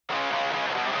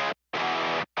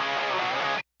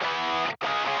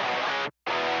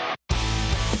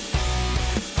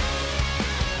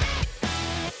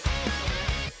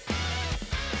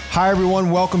Hi, everyone.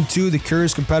 Welcome to the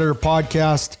Curious Competitor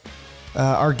podcast.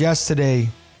 Our guest today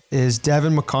is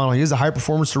Devan McConnell. He is a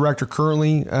high-performance director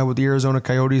currently with the Arizona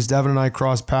Coyotes. Devan and I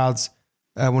crossed paths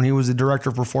when he was the director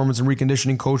of performance and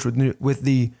reconditioning coach with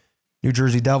the New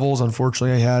Jersey Devils.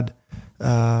 Unfortunately, I had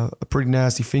a pretty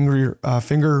nasty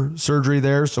finger surgery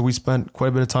there, so we spent quite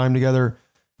a bit of time together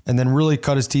and then really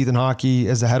cut his teeth in hockey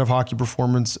as the head of hockey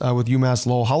performance with UMass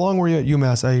Lowell. How long were you at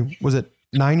UMass? Was it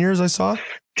 9 years I saw?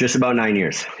 Just about 9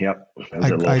 years. Yep.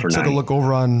 I took a look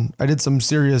over I did some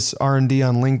serious R&D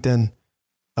on LinkedIn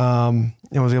and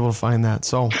was able to find that.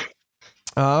 So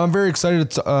I'm very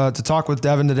excited to talk with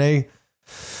Devan today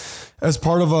as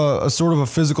part of a sort of a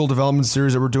physical development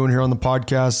series that we're doing here on the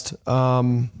podcast.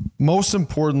 Most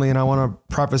importantly, and I want to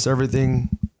preface everything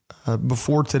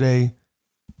before today,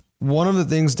 one of the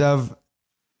things, Dev,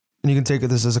 and you can take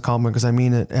this as a compliment because I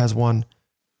mean it as one,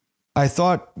 I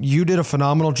thought you did a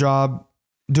phenomenal job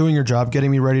doing your job,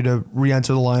 getting me ready to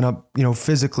re-enter the lineup,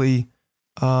 physically.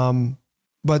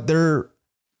 But they're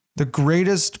the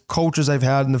greatest coaches I've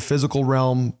had in the physical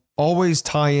realm always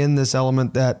tie in this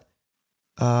element that,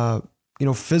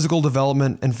 physical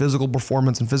development and physical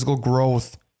performance and physical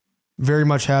growth very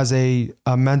much has a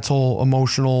mental,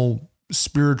 emotional,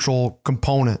 spiritual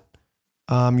component.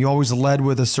 You always led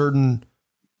with a certain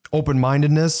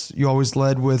open-mindedness. You always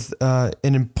led with an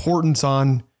importance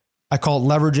on, I call it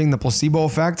leveraging the placebo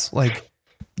effect. Like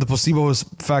the placebo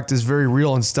effect is very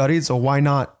real and studied. So why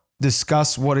not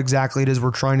discuss what exactly it is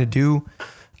we're trying to do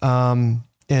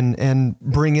and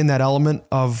bring in that element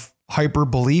of hyper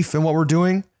belief in what we're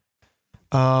doing.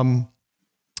 So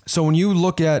when you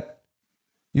look at,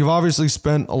 you've obviously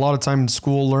spent a lot of time in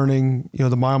school learning, the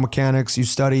biomechanics. You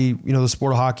study, the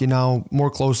sport of hockey now more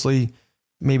closely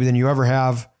maybe than you ever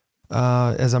have,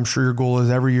 as I'm sure your goal is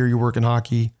every year you work in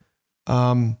hockey.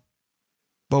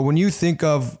 But when you think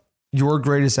of your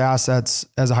greatest assets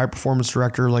as a high performance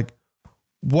director, like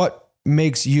what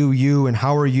makes you, and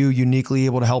how are you uniquely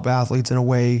able to help athletes in a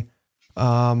way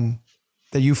that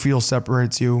you feel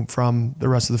separates you from the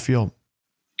rest of the field?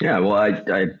 Yeah, well,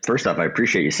 I first off, I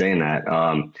appreciate you saying that.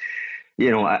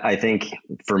 I think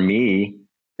for me,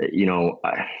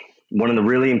 one of the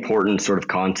really important sort of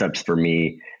concepts for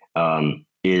me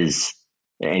is,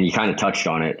 and you kind of touched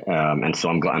on it, and so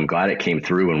I'm glad it came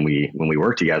through when we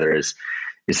worked together. Is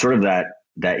sort of that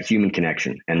human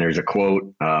connection. And there's a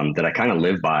quote that I kind of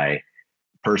live by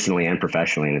personally and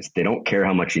professionally, and it's, they don't care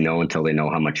how much you know until they know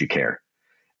how much you care.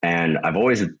 And I've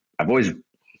always been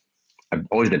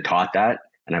taught that,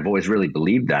 and I've always really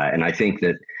believed that. And I think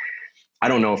that, I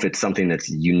don't know if it's something that's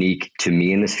unique to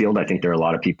me in this field. I think there are a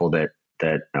lot of people that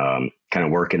kind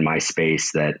of work in my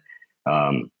space that,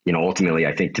 ultimately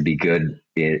I think to be good,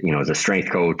 as a strength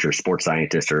coach or sports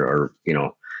scientist or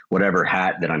whatever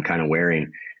hat that I'm kind of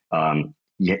wearing,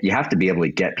 you have to be able to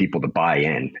get people to buy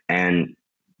in. And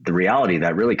the reality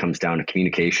that really comes down to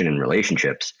communication and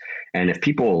relationships. And if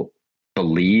people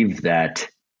believe that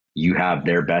you have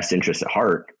their best interest at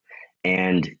heart,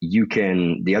 and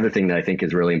the other thing that I think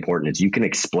is really important is you can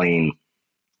explain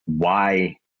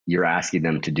why you're asking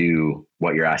them to do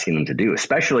what you're asking them to do,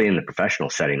 especially in the professional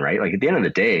setting, right? Like at the end of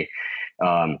the day,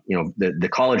 the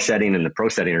college setting and the pro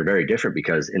setting are very different,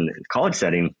 because in the college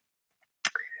setting,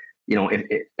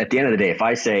 at the end of the day, if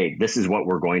I say, this is what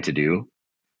we're going to do,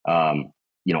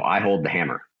 I hold the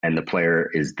hammer and the player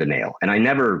is the nail. And I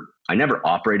never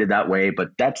operated that way, but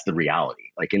that's the reality.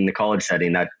 Like in the college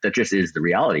setting, that just is the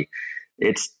reality.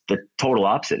 It's the total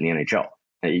opposite in the NHL.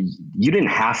 You didn't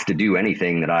have to do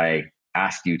anything that I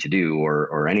asked you to do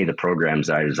or any of the programs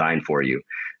that I designed for you.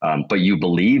 But you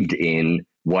believed in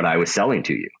what I was selling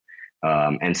to you.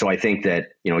 And so I think that,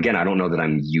 again, I don't know that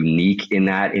I'm unique in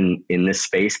that in this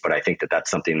space, but I think that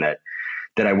that's something that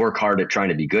I work hard at trying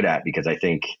to be good at, because I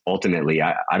think ultimately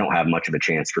I don't have much of a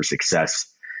chance for success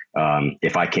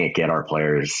if I can't get our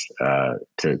players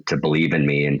to believe in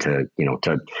me and to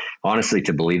honestly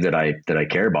to believe that I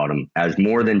care about them as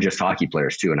more than just hockey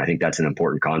players too. And I think that's an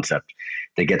important concept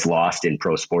that gets lost in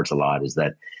pro sports a lot, is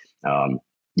that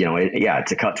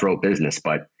it's a cutthroat business,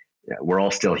 but we're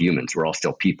all still humans. We're all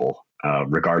still people,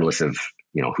 regardless of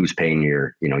who's paying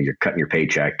you're cutting your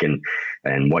paycheck and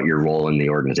what your role in the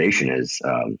organization is.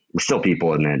 We're still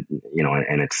people, and then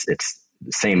and it's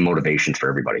the same motivations for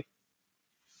everybody.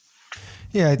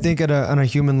 Yeah, I think on a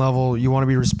human level, you want to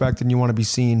be respected and you want to be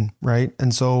seen, right?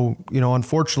 And so,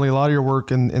 unfortunately, a lot of your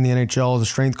work in the NHL as a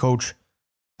strength coach,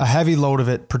 a heavy load of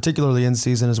it, particularly in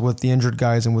season, is with the injured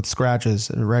guys and with scratches,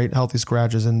 right? Healthy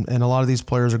scratches. And a lot of these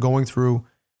players are going through,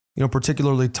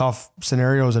 particularly tough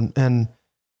scenarios. And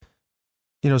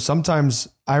sometimes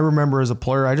I remember as a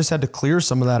player, I just had to clear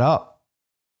some of that up.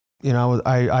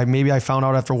 I maybe I found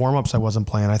out after warmups I wasn't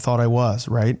playing. I thought I was,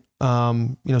 right.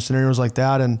 Scenarios like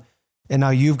that. And now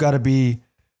you've got to be,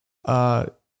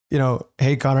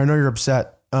 hey Connor, I know you're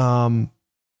upset.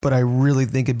 But I really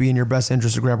think it'd be in your best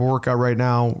interest to grab a workout right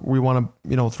now. We want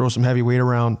to, throw some heavy weight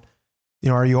around.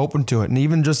 Are you open to it? And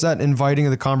even just that inviting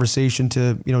of the conversation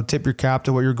to, tip your cap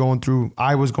to what you're going through.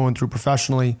 I was going through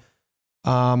professionally.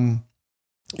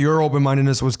 Your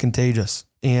open-mindedness was contagious.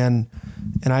 And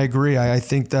I agree. I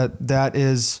think that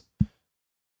is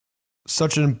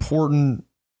such an important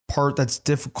part that's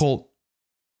difficult.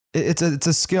 It's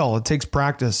a skill. It takes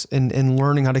practice in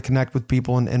learning how to connect with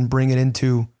people and bring it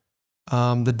into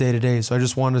the day-to-day. So I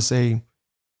just wanted to say,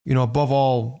 above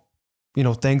all,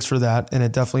 thanks for that. And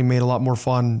it definitely made a lot more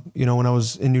fun, when I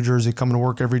was in New Jersey coming to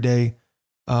work every day,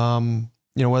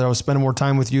 whether I was spending more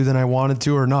time with you than I wanted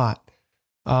to or not.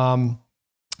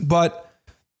 But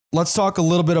let's talk a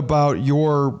little bit about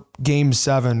your Game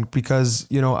 7, because,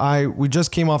 we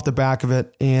just came off the back of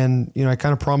it, and, I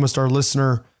kind of promised our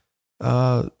listener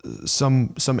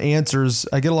some answers.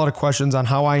 I get a lot of questions on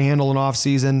how I handle an off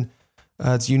season.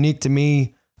 It's unique to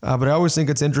me, but I always think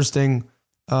it's interesting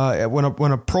when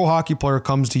a pro hockey player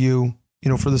comes to you,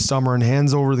 for the summer and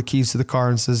hands over the keys to the car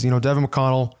and says, Devan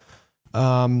McConnell,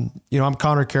 I'm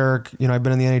Connor Carrick, I've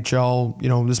been in the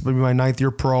NHL, this will be my 9th year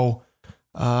pro,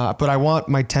 but I want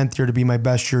my 10th year to be my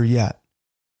best year yet,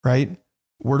 right?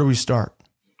 Where do we start?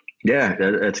 Yeah,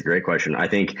 that's a great question. I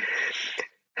think,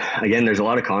 again, there's a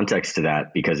lot of context to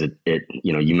that, because it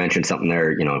you mentioned something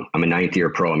there, I'm a 9th year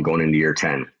pro, I'm going into year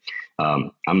 10.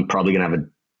 I'm probably going to have a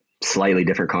slightly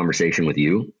different conversation with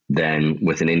you than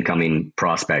with an incoming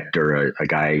prospect or a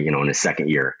guy, in his second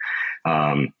year.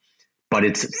 But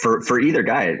it's for either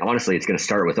guy, honestly, it's going to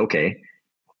start with, okay,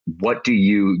 what do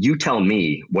you tell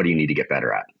me, what do you need to get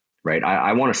better at? Right.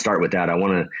 I want to start with that. I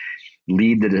want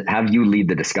to have you lead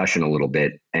the discussion a little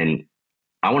bit. And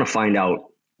I want to find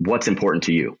out what's important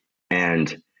to you.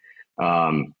 And,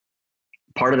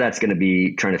 part of that's going to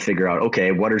be trying to figure out,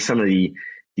 okay, what are some of the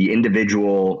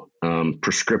individual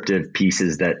prescriptive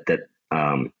pieces that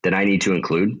I need to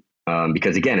include,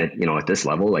 because again, at this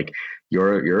level, like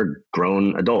you're a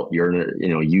grown adult,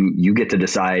 you get to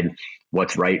decide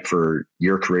what's right for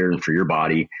your career and for your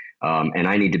body, and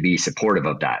I need to be supportive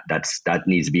of that. That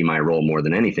needs to be my role more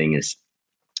than anything. Is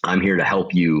I'm here to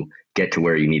help you get to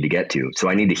where you need to get to. So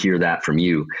I need to hear that from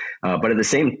you. But at the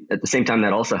same time,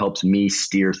 that also helps me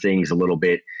steer things a little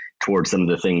bit towards some of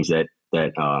the things that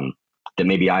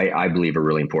maybe I believe are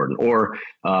really important, or,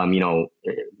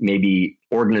 maybe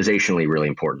organizationally really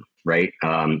important, right?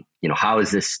 How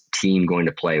is this team going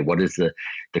to play? What is the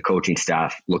coaching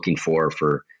staff looking for,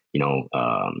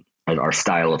 our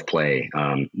style of play?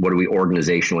 What are we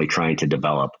organizationally trying to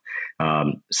develop?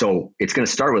 So it's going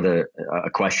to start with a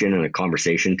question and a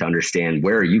conversation to understand,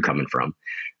 where are you coming from?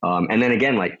 And then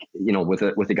again, with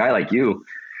a guy like you,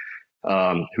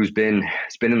 who's been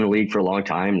in the league for a long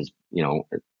time,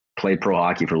 played pro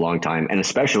hockey for a long time, and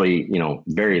especially,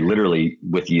 very literally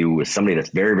with you as somebody that's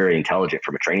very, very intelligent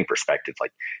from a training perspective.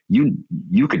 Like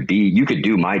you could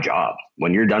do my job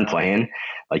when you're done playing.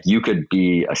 Like you could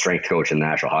be a strength coach in the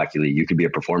National Hockey League. You could be a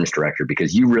performance director,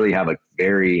 because you really have a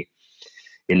very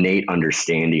innate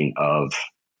understanding of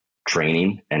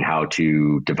training and how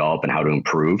to develop and how to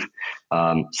improve.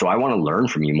 So I want to learn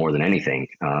from you more than anything.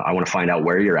 I want to find out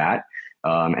where you're at.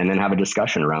 And then have a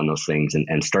discussion around those things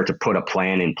and start to put a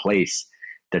plan in place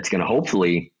that's going to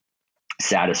hopefully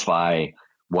satisfy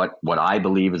what I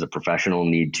believe is a professional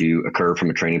need to occur from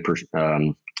a training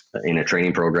in a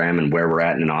training program, and where we're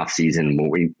at in an off season,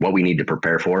 what we need to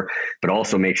prepare for, but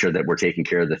also make sure that we're taking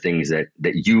care of the things that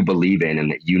you believe in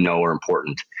and that are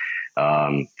important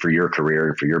for your career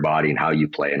and for your body and how you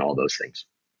play and all those things.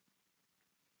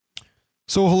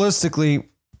 So holistically,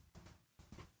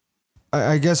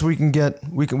 I guess we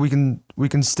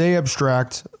can stay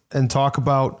abstract and talk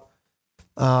about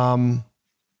some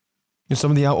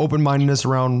of the open-mindedness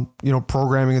around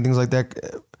programming and things like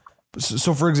that.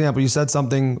 So for example, you said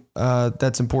something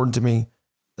that's important to me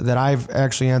that I've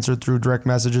actually answered through direct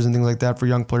messages and things like that for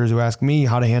young players who ask me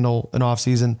how to handle an off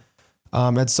season.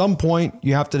 At some point,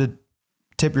 you have to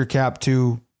tip your cap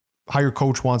to how your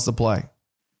coach wants to play.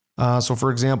 So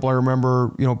for example, I remember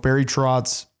Barry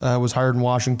Trotz was hired in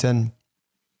Washington.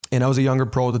 And I was a younger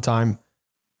pro at the time,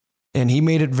 and he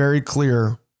made it very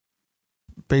clear,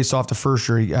 based off the first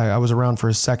year, I was around for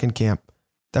his second camp.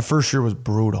 That first year was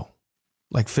brutal.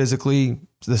 Like physically,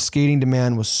 the skating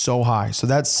demand was so high. So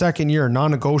that second year,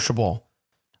 non-negotiable,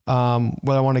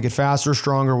 whether I want to get faster,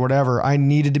 stronger, whatever, I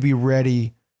needed to be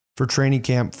ready for training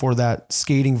camp for that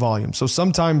skating volume. So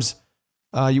sometimes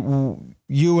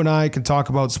You and I can talk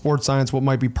about sports science, what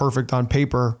might be perfect on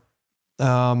paper,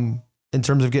 in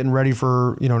terms of getting ready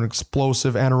for, an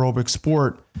explosive anaerobic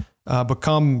sport, but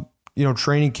come,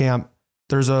 training camp,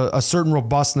 there's a certain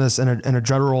robustness and a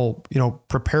general,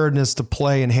 preparedness to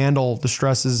play and handle the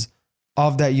stresses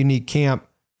of that unique camp,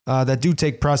 that do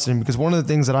take precedent. Because one of the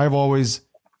things that I've always,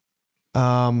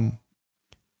 tried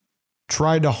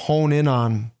to hone in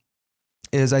on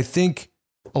is, I think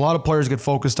a lot of players get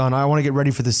focused on, I want to get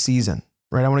ready for the season,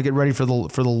 right? I want to get ready for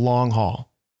the long haul.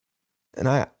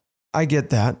 And I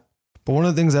get that. But one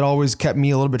of the things that always kept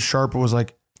me a little bit sharper was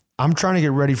like, I'm trying to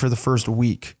get ready for the first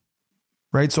week,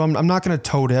 right? So I'm not going to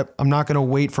toe dip. I'm not going to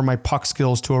wait for my puck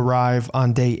skills to arrive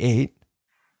on day 8.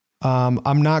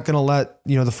 I'm not going to let,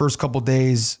 the first couple of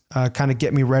days kind of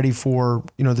get me ready for,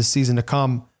 the season to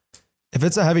come. If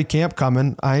it's a heavy camp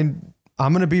coming, I'm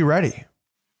going to be ready.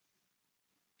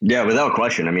 Yeah, without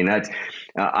question. I mean,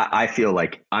 I feel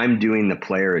like I'm doing the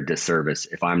player a disservice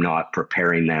if I'm not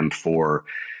preparing them for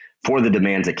the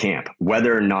demands of camp,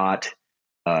 whether or not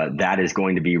that is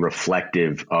going to be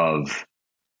reflective of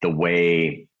the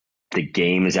way the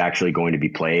game is actually going to be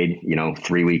played,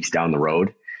 3 weeks down the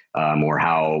road,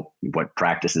 or what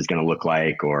practice is going to look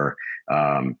like, or,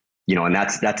 and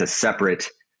that's a separate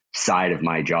side of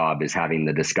my job, is having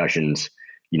the discussions,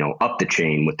 up the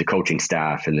chain with the coaching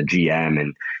staff and the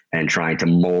GM, and trying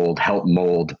to help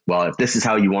mold. Well, if this is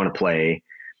how you want to play,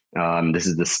 this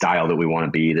is the style that we want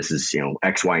to be. This is,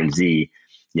 X, Y, and Z.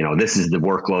 This is the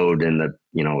workload and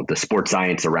the sports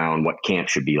science around what camp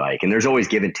should be like. And there's always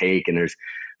give and take. And there's,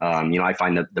 I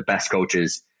find that the best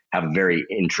coaches have a very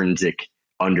intrinsic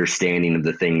understanding of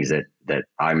the things that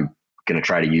I'm going to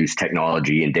try to use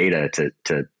technology and data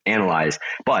to analyze.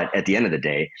 But at the end of the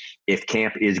day, if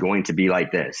camp is going to be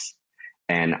like this,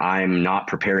 and I'm not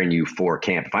preparing you for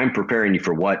camp, if I'm preparing you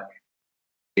for what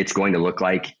it's going to look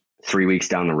like 3 weeks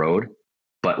down the road,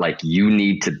 but like you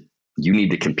need to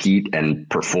compete and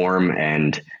perform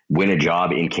and win a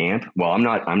job in camp. Well,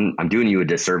 I'm doing you a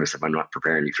disservice if I'm not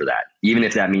preparing you for that. Even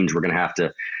if that means we're going to have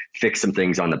to fix some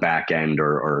things on the back end,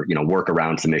 or work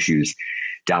around some issues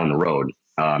down the road.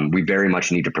 We very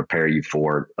much need to prepare you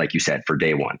for, like you said, for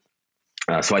day one.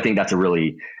 So I think that's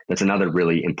another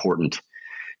really important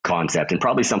concept, and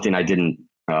probably something I didn't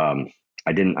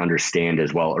understand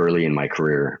as well early in my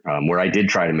career, where I did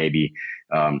try to maybe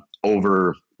kind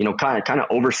of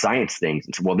over science things.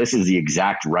 And so, well, this is the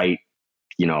exact right,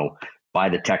 by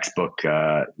the textbook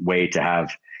way to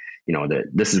have,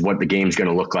 this is what the game's going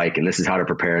to look like, and this is how to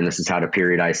prepare, and this is how to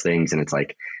periodize things. And it's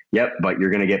like, yep, but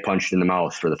you're going to get punched in the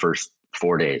mouth for the first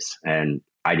 4 days, and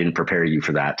I didn't prepare you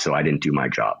for that, so I didn't do my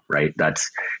job, right?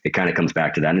 It kind of comes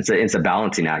back to that. And it's a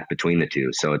balancing act between the two.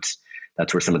 So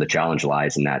that's where some of the challenge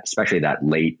lies in that, especially that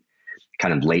late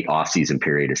off season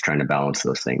period, is trying to balance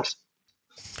those things.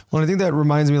 Well, I think that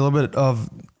reminds me a little bit of,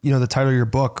 the title of your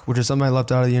book, which is something I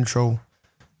left out of the intro,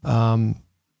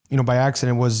 by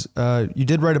accident, was you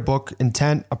did write a book,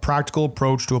 Intent, A Practical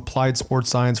Approach to Applied Sports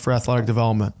Science for Athletic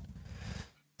Development.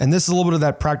 And this is a little bit of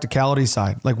that practicality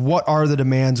side. Like, what are the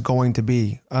demands going to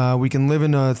be? We can live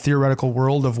in a theoretical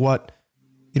world of what,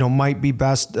 might be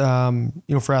best,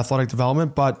 for athletic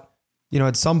development. But,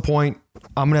 at some point,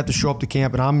 I'm going to have to show up to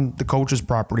camp, and I'm the coach's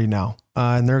property now.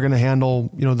 And they're going to handle,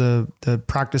 the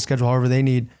practice schedule however they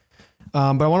need.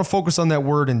 But I want to focus on that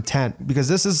word intent, because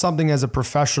this is something as a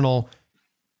professional,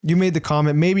 you made the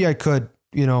comment, maybe I could,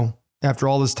 after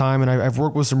all this time, and I've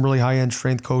worked with some really high-end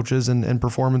strength coaches and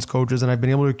performance coaches, and I've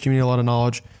been able to accumulate a lot of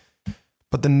knowledge.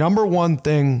 But the number one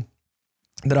thing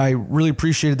that I really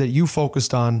appreciated that you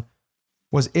focused on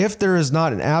was, if there is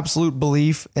not an absolute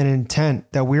belief and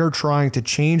intent that we are trying to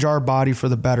change our body for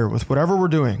the better with whatever we're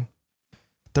doing,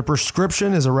 the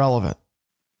prescription is irrelevant,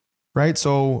 right?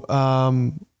 So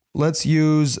let's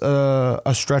use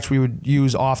a stretch we would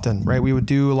use often, right? We would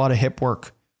do a lot of hip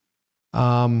work.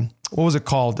 What was it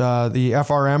called? The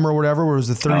FRM or whatever, where it was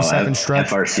the 30-second stretch.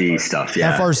 FRC stuff,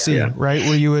 yeah. FRC, yeah. Right?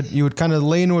 Where you would kind of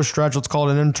lay into a stretch, let's call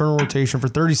it an internal rotation for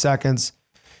 30 seconds.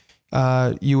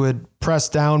 You would press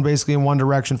down basically in one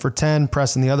direction for 10,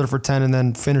 press in the other for 10, and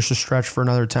then finish the stretch for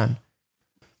another 10.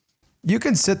 You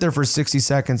can sit there for 60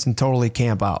 seconds and totally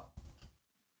camp out.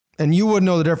 And you wouldn't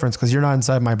know the difference because you're not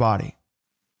inside my body.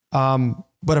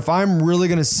 But if I'm really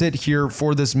going to sit here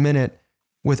for this minute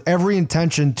with every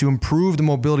intention to improve the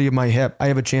mobility of my hip, I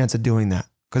have a chance at doing that,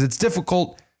 because it's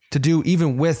difficult to do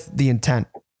even with the intent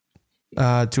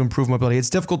to improve mobility. It's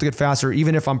difficult to get faster,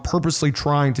 even if I'm purposely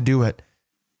trying to do it.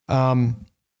 Can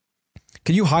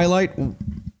you highlight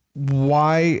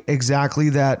why exactly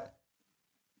that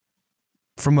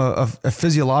from a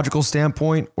physiological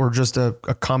standpoint or just a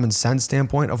common sense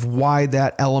standpoint of why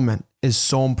that element is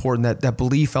so important, that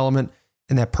belief element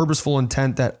and that purposeful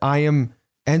intent that I am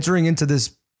entering into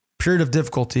this period of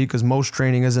difficulty, because most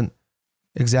training isn't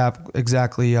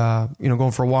exactly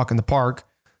going for a walk in the park.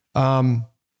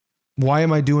 Why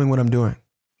am I doing what I'm doing?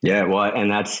 Yeah, well,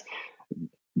 and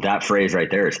that phrase right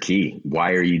there is key.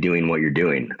 Why are you doing what you're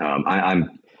doing?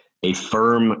 I'm a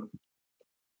firm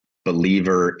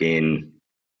believer in.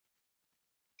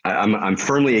 I'm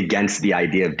firmly against the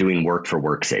idea of doing work for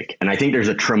work's sake, and I think there's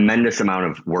a tremendous amount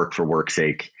of work for work's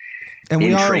sake. And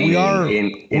we are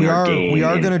going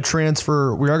to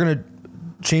transfer. We are going to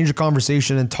change the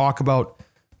conversation and talk about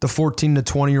the 14 to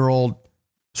 20-year-old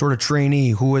sort of trainee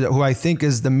who I think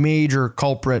is the major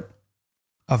culprit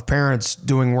of parents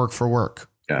doing work for work.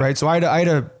 Yeah. Right. So I had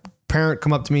a parent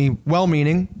come up to me,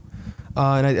 well-meaning,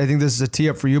 and I think this is a tee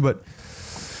up for you, but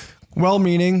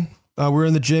well-meaning. We were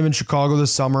in the gym in Chicago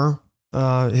this summer.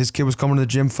 His kid was coming to the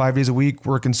gym 5 days a week,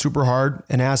 working super hard,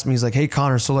 and asked me, he's like, "Hey,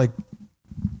 Connor, so like,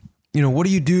 what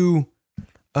do you do,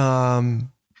 for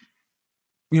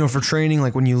training,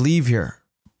 like when you leave here?"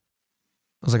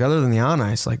 I was like, other than the on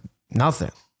ice, like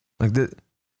nothing. Like this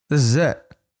is it.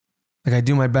 Like I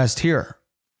do my best here.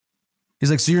 He's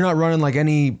like, so you're not running like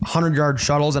any 100-yard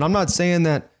shuttles? And I'm not saying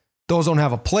that those don't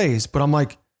have a place, but I'm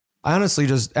like, I honestly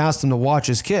just asked him to watch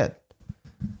his kid.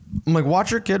 I'm like,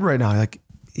 watch your kid right now. Like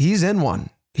he's in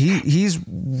one. He's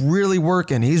really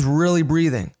working. He's really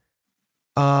breathing.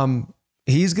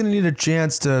 He's going to need a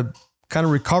chance to kind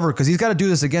of recover because he's got to do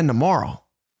this again tomorrow.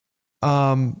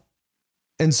 And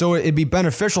so it'd be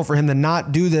beneficial for him to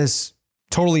not do this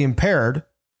totally impaired,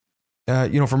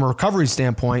 from a recovery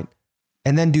standpoint,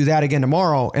 and then do that again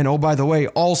tomorrow. And oh, by the way,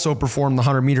 also perform the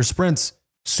 100-meter sprints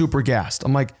super gassed.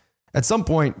 I'm like, at some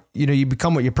point, you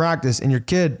become what you practice, and your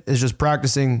kid is just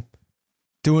practicing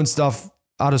doing stuff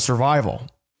out of survival.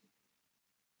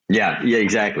 Yeah,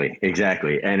 exactly.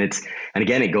 And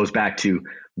again, it goes back to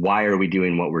why are we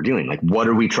doing what we're doing? Like, what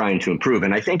are we trying to improve?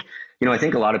 And I think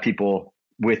a lot of people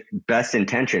with best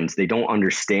intentions, they don't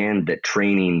understand that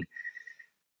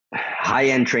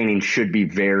high-end training should be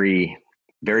very,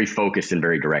 very focused and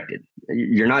very directed.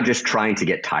 You're not just trying to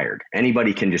get tired.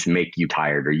 Anybody can just make you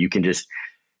tired, or you can just,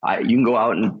 you can go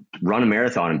out and run a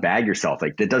marathon and bag yourself.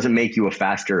 Like that doesn't make you a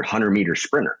faster 100-meter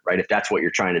sprinter, right? If that's what you're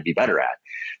trying to be better at.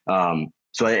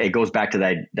 So it goes back to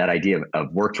that idea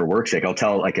of work for work's sake. I'll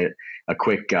tell like a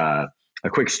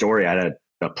quick story. I had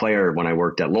a player when I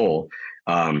worked at Lowell,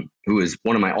 who was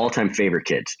one of my all-time favorite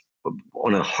kids,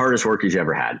 one of the hardest workers you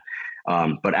ever had.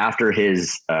 But after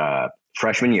his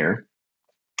freshman year,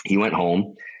 he went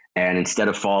home, and instead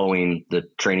of following the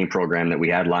training program that we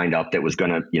had lined up that was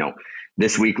going to,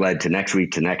 this week led to next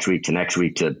week, to next week, to next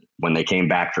week, to when they came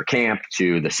back for camp,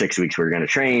 to the 6 weeks we were going to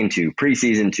train, to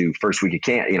preseason, to first week of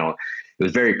camp, it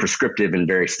was very prescriptive and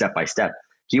very step-by-step.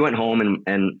 He went home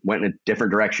and went in a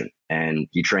different direction. And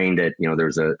he trained at, there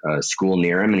was a school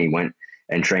near him, and he went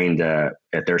and trained at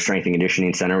their strength and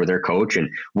conditioning center with their coach and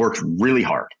worked really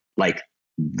hard, like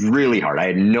really hard. I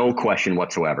had no question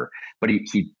whatsoever. But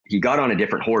he got on a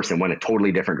different horse and went a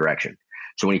totally different direction.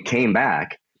 So when he came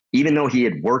back, even though he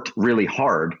had worked really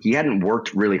hard, he hadn't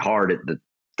worked really hard at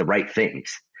the right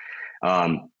things.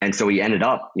 And so he ended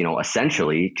up,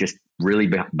 essentially just really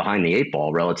behind the eight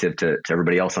ball relative to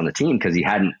everybody else on the team, because he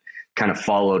hadn't kind of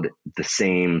followed the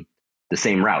same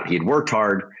route. He had worked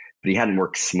hard, but he hadn't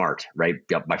worked smart, right?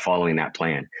 By following that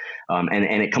plan.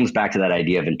 And it comes back to that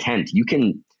idea of intent. You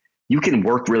can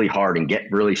work really hard and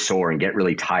get really sore and get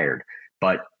really tired,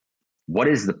 but what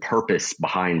is the purpose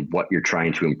behind what you're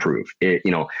trying to improve?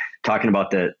 Talking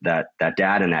about that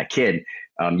dad and that kid,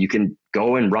 you can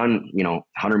go and run,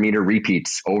 100-meter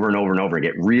repeats over and over and over and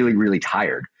get really, really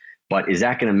tired. But is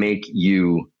that going to make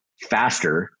you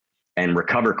faster and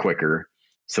recover quicker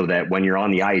so that when you're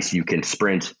on the ice, you can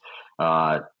sprint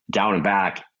down and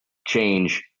back,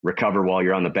 change, recover while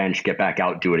you're on the bench, get back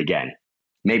out, do it again?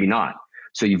 Maybe not.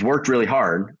 So you've worked really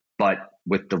hard, but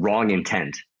with the wrong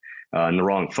intent and the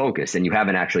wrong focus, and you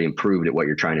haven't actually improved at what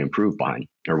you're trying to improve behind,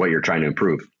 or what you're trying to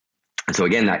improve. And so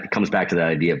again, that comes back to that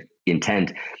idea of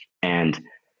intent and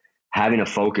having a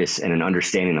focus and an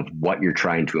understanding of what you're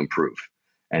trying to improve.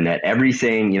 And that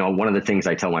everything, one of the things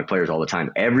I tell my players all the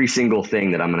time, every single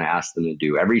thing that I'm going to ask them to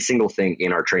do, every single thing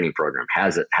in our training program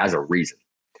has a reason.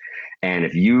 And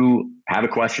if you have a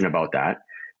question about that,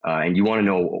 and you want to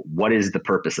know what is the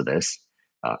purpose of this,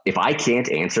 if I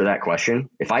can't answer that question,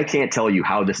 if I can't tell you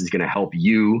how this is going to help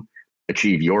you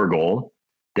achieve your goal,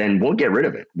 then we'll get rid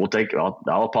of it.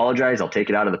 I'll apologize. I'll take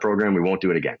it out of the program. We won't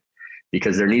do it again.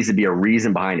 because there needs to be a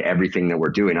reason behind everything that we're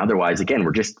doing. Otherwise, again,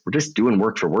 we're just doing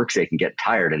work for work's sake and get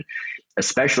tired. And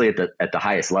especially at the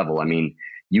highest level, I mean,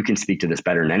 you can speak to this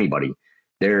better than anybody.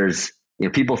 There's,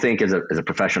 people think as a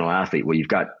professional athlete, well, you've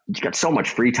got so much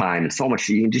free time and so much,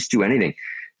 you can just do anything.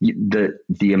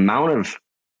 The amount of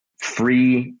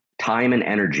free time and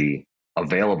energy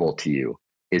available to you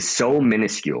is so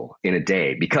minuscule in a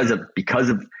day because of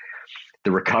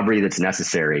the recovery that's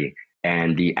necessary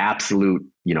and the absolute,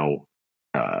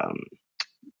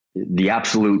 the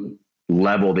absolute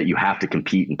level that you have to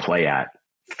compete and play at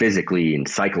physically and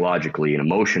psychologically and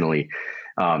emotionally.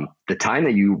 The time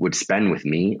that you would spend with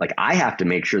me, like, I have to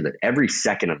make sure that every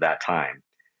second of that time,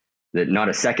 that not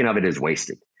a second of it is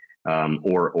wasted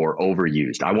or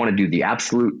overused. I want to do the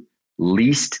absolute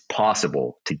least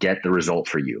possible to get the result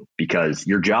for you, because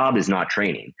your job is not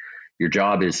training. Your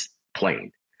job is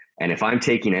playing. And if I'm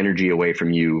taking energy away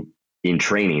from you in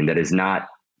training that is not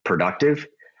productive,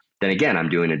 then again, I'm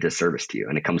doing a disservice to you.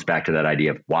 And it comes back to that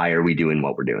idea of, why are we doing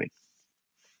what we're doing?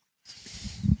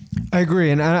 I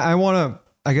agree. And I want to,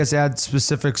 I guess, add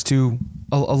specifics to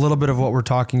a little bit of what we're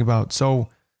talking about. So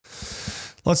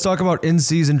let's talk about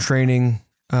in-season training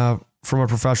from a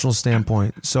professional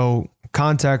standpoint. So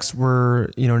context, we're,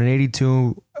 in an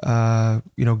 82,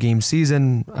 game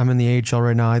season. I'm in the AHL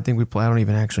right now. I think we play, I don't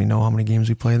even actually know how many games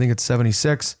we play. I think it's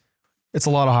 76. It's a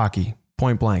lot of hockey,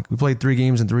 point blank. We played 3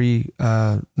 games in 3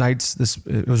 nights.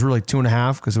 It was really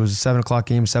 2.5 because it was a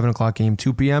 7:00 game,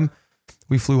 2 p.m.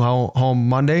 We flew home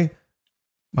Monday.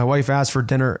 My wife asked me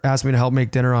to help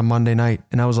make dinner on Monday night.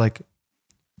 And I was like,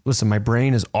 listen, my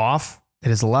brain is off. It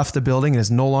has left the building. It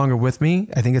is no longer with me.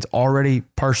 I think it's already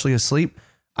partially asleep.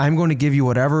 I'm going to give you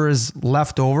whatever is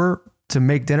left over to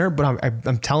make dinner, but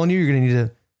I'm telling you, you're going to need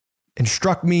to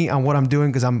instruct me on what I'm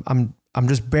doing, because I'm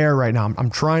just bare right now. I'm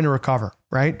trying to recover,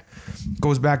 right?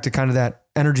 Goes back to kind of that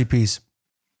energy piece.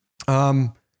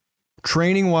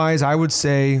 Training wise, I would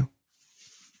say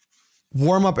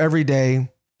warm up every day.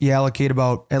 You allocate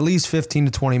about at least 15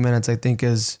 to 20 minutes, I think,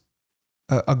 is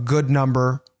a good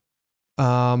number.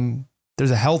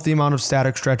 There's a healthy amount of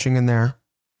static stretching in there.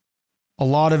 A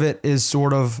lot of it is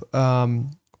sort of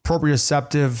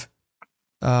proprioceptive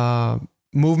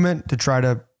movement to try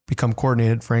to become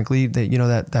coordinated, frankly,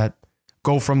 that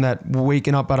go from that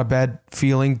waking up out of bed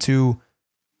feeling to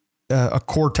a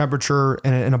core temperature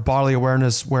and a bodily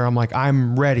awareness where I'm like,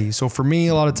 I'm ready. So for me,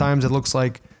 a lot of times it looks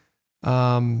like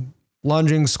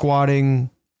lunging, squatting,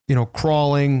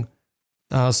 crawling,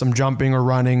 some jumping or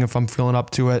running if I'm feeling up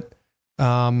to it.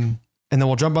 And then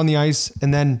we'll jump on the ice,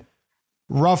 and then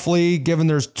roughly, given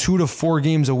there's 2 to 4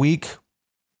 games a week,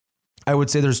 I would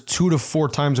say there's 2 to 4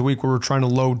 times a week where we're trying to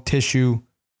load tissue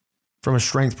from a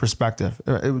strength perspective.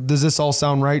 Does this all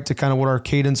sound right to kind of what our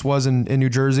cadence was in New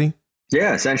Jersey?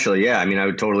 Yeah, essentially. Yeah. I mean, I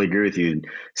would totally agree with you.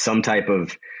 Some type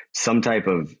of,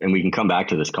 and we can come back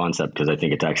to this concept because I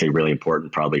think it's actually really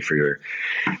important probably for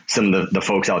some of the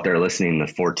folks out there listening, the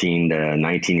 14 to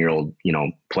 19-year-old,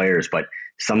 players, but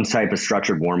some type of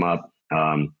structured warm up.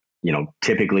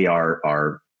 Typically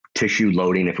our tissue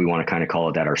loading, if we want to kind of call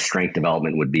it that, our strength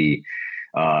development would be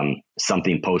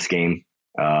something post game.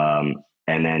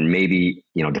 And then maybe,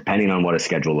 depending on what a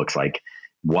schedule looks like,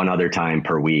 one other time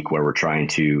per week where we're trying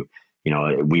to,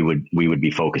 we would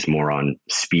be focused more on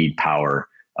speed, power.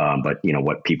 But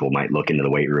what people might look into the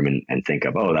weight room and think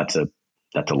of, oh, that's a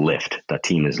lift. The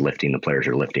team is lifting, the players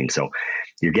are lifting. So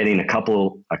you're getting a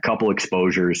couple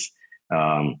exposures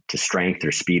to strength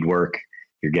or speed work.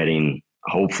 You're getting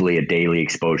hopefully a daily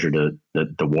exposure to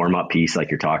the warm-up piece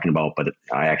like you're talking about. But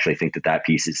I actually think that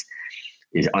piece is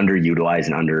underutilized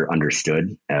and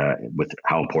understood with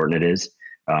how important it is.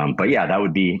 But yeah,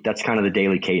 that's kind of the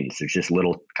daily cadence. There's just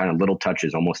little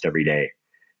touches almost every day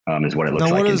is what it looks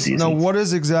like in season. Now, what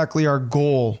is exactly our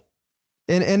goal?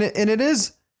 And it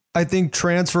is, I think,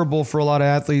 transferable for a lot of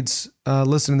athletes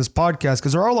listening to this podcast,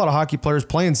 because there are a lot of hockey players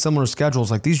playing similar schedules.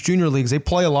 Like these junior leagues, they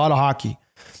play a lot of hockey.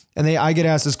 And I get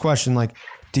asked this question, like,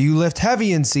 do you lift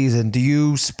heavy in season? Do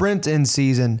you sprint in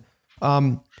season?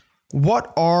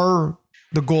 What are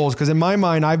the goals? Because in my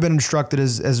mind, I've been instructed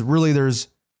as really there's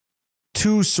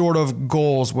 2 sort of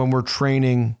goals when we're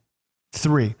training.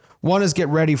 3. One is get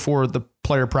ready for the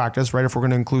player practice, right? If we're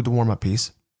going to include the warm-up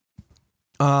piece.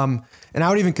 And I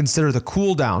would even consider the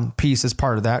cool down piece as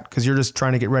part of that, because you're just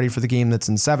trying to get ready for the game that's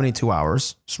in 72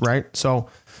 hours, right? So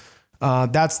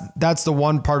that's the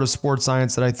one part of sports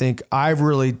science that I think I've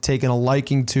really taken a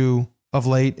liking to of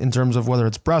late, in terms of whether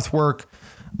it's breath work,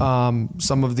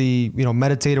 some of the,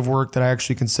 meditative work that I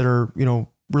actually consider,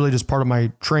 really just part of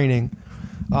my training.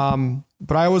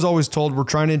 But I was always told we're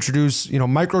trying to introduce,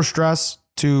 micro stress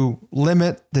to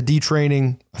limit the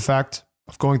detraining effect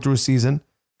of going through a season.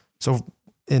 So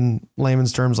in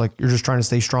layman's terms, like you're just trying to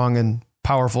stay strong and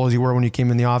powerful as you were when you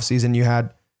came in the off season. You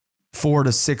had 4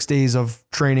 to 6 days of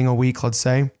training a week, let's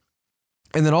say.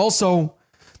 And then also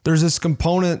there's this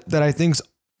component that I think's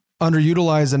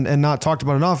underutilized and not talked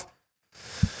about enough.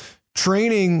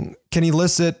 Training can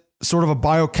elicit sort of a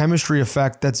biochemistry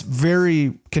effect that's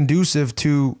very conducive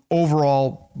to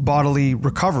overall bodily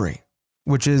recovery,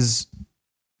 which is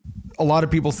a lot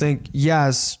of people think,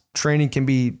 yes, training can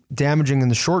be damaging in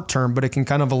the short term, but it can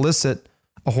kind of elicit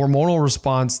a hormonal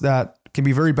response that can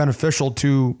be very beneficial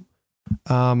to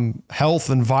health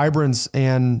and vibrance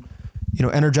and,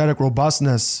 energetic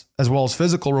robustness as well as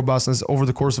physical robustness over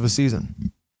the course of a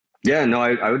season. Yeah, no,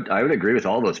 I would agree with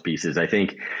all those pieces. I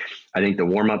think the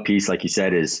warm up piece, like you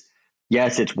said, is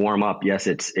yes, it's warm up. Yes,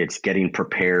 it's getting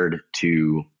prepared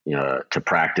to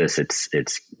practice.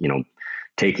 It's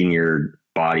taking your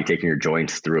body, taking your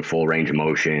joints through a full range of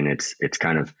motion. It's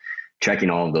kind of checking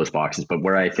all of those boxes. But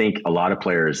where I think a lot of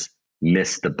players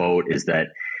miss the boat is that,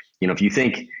 if you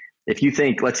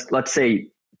think, let's say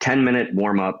 10-minute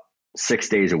warm up 6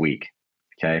 days a week.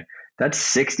 Okay. That's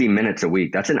 60 minutes a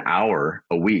week. That's an hour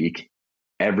a week,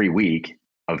 every week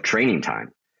of training time.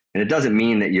 And it doesn't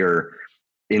mean that you're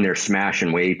in there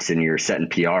smashing weights and you're setting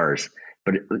PRs,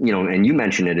 but and you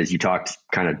mentioned it as you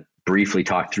briefly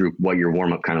talked through what your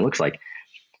warm up kind of looks like.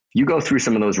 You go through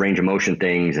some of those range of motion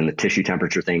things and the tissue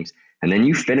temperature things, and then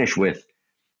you finish with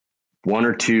 1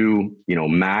 or 2,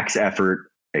 max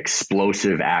effort,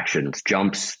 explosive actions,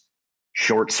 jumps,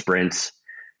 short sprints.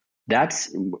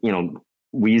 That's,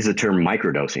 we use the term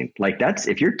microdosing. Like that's,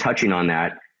 if you're touching on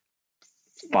that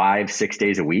 5-6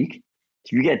 days a week,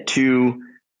 if you get 2,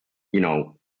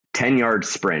 10-yard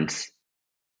sprints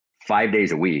 5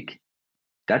 days a week,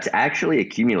 that's actually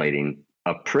accumulating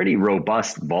a pretty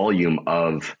robust volume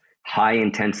of high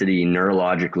intensity,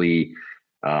 neurologically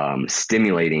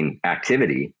stimulating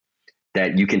activity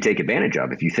that you can take advantage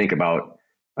of if you think about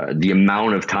the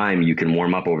amount of time you can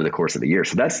warm up over the course of the year.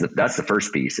 So that's the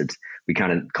first piece. We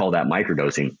kind of call that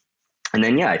microdosing. And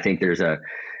then, I think there's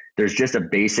just a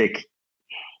basic,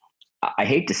 I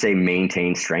hate to say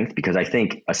maintain strength, because I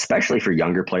think especially for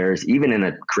younger players, even in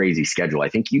a crazy schedule, I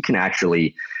think you can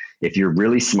actually, if you're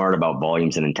really smart about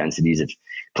volumes and intensities,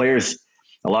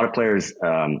 a lot of players,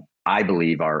 I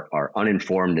believe are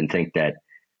uninformed and think that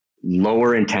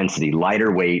lower intensity,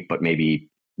 lighter weight, but maybe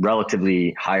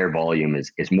relatively higher volume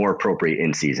is more appropriate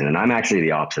in season. And I'm actually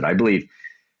the opposite. I believe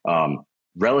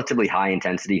relatively high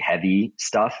intensity, heavy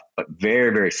stuff, but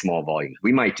very, very small volumes.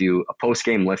 We might do a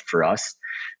post-game lift for us.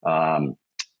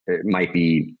 It might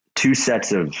be two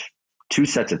sets of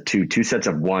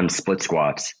one split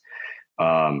squats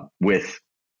with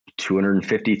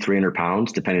 250, 300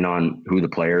 pounds, depending on who the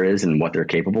player is and what they're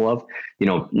capable of.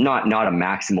 Not a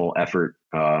maximal effort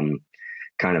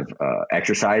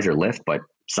exercise or lift, but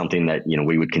something that,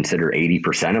 we would consider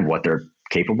 80% of what they're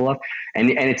capable of.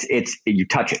 And it's, you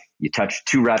touch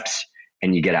 2 reps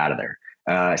and you get out of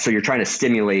there. So you're trying to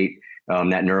stimulate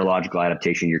that neurological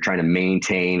adaptation. You're trying to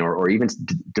maintain or even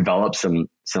develop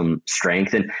some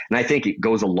strength. And I think it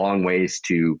goes a long ways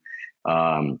to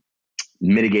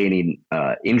mitigating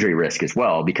injury risk as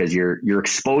well, because you're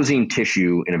exposing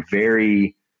tissue in a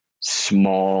very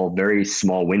small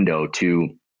window to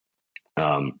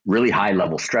really high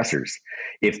level stressors.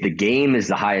 If the game is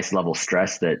the highest level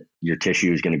stress that your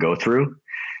tissue is going to go through,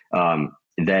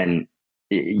 then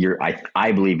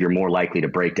I believe you're more likely to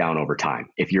break down over time.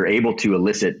 If you're able to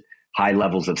elicit high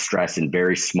levels of stress in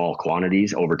very small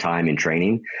quantities over time in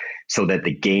training, so that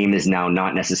the game is now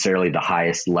not necessarily the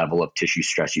highest level of tissue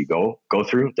stress you go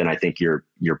through, then I think you're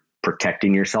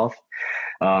protecting yourself.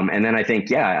 And then I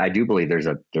think, I do believe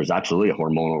there's absolutely a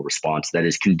hormonal response that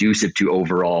is conducive to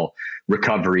overall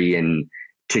recovery and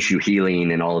tissue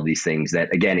healing and all of these things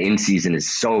that, again, in season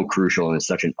is so crucial and is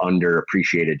such an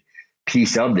underappreciated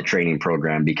piece of the training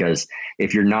program. Because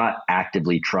if you're not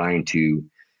actively trying to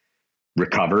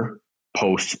recover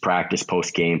post practice,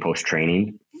 post game, post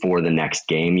training for the next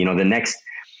game, the next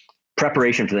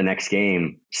preparation for the next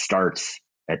game starts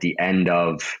at the end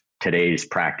of today's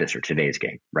practice or today's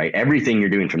game, right? Everything you're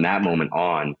doing from that moment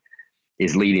on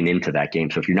is leading into that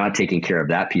game. So if you're not taking care of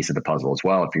that piece of the puzzle as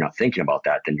well, if you're not thinking about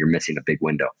that, then you're missing a big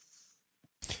window.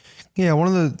 Yeah. One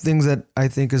of the things that I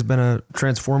think has been a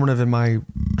transformative in my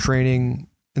training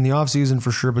in the off season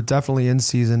for sure, but definitely in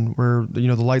season where, the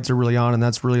lights are really on, and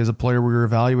that's really as a player where you're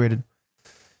evaluated,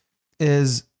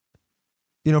 is,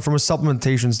 from a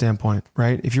supplementation standpoint,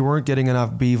 right? If you weren't getting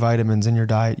enough B vitamins in your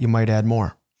diet, you might add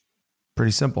more.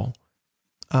 Pretty simple.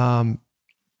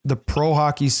 The pro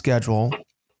hockey schedule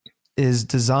is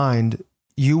designed,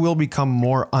 you will become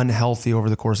more unhealthy over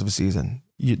the course of a season.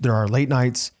 There are late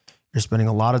nights. You're spending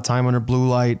a lot of time under blue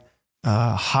light,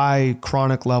 high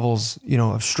chronic levels,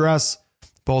 of stress,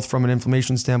 both from an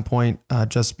inflammation standpoint,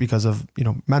 just because of,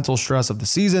 mental stress of the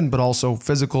season, but also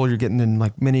physical. You're getting in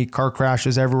like mini car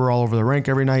crashes everywhere, all over the rink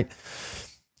every night.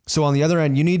 So on the other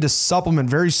end, you need to supplement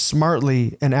very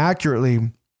smartly and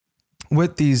accurately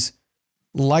with these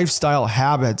lifestyle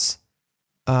habits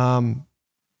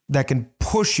that can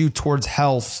push you towards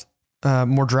health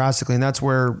more drastically. And that's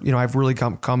where, I've really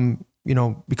become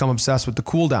obsessed with the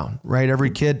cool down, right?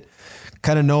 Every kid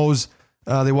kind of knows,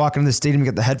 they walk into the stadium,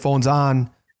 get the headphones on,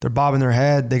 they're bobbing their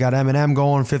head. They got Eminem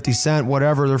going, 50 Cent,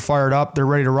 whatever. They're fired up. They're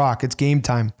ready to rock. It's game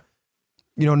time.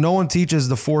 No one teaches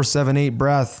the 4-7-8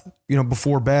 breath,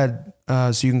 before bed.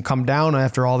 So you can come down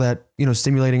after all that,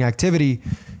 stimulating activity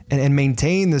and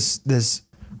maintain this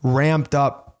ramped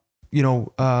up,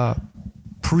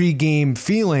 pre-game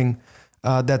feeling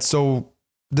that's so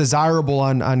desirable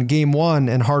on game 1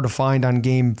 and hard to find on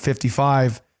game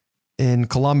 55 in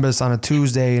Columbus on a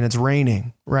Tuesday and it's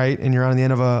raining, right? And you're on the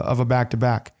end of a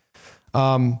back-to-back.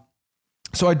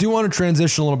 So I do want to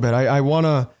transition a little bit.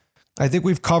 I think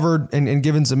we've covered and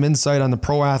given some insight on the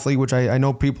pro athlete, which I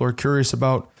know people are curious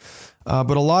about.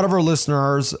 But a lot of our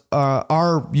listeners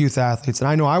are youth athletes. And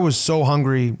I know I was so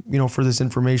hungry, for this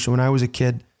information when I was a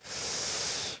kid.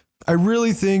 I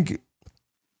really think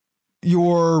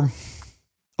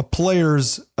a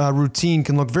player's routine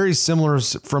can look very similar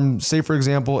from, say, for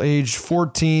example, age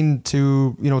 14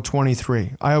 to,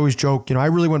 23. I always joke, I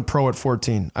really went pro at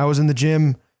 14. I was in the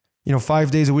gym,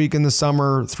 5 days a week in the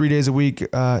summer, 3 days a week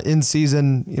in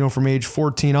season, from age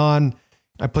 14 on.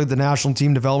 I played the national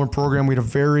team development program. We had a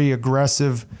very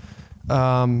aggressive,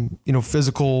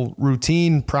 physical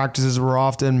routine. Practices were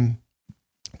often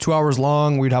 2 hours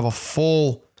long. We'd have a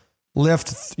full lift,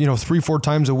 3-4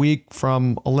 times a week,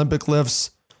 from Olympic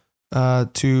lifts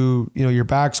to, your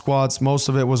back squats. Most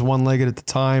of it was one-legged at the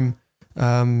time.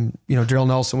 Daryl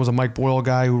Nelson was a Mike Boyle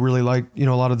guy who really liked, a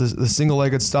lot of the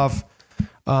single-legged stuff.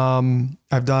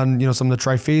 I've done, some of the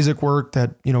triphasic work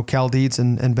that, Cal Dietz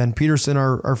and Ben Peterson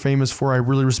are famous for. I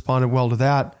really responded well to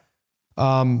that.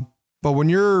 But when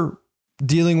you're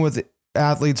dealing with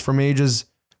athletes from ages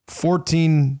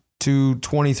 14 to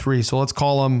 23, so let's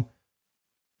call them,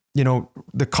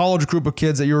 the college group of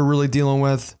kids that you were really dealing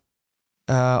with,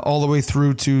 all the way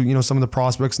through to, some of the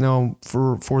prospects now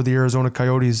for the Arizona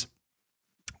Coyotes.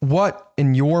 What,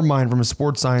 in your mind, from a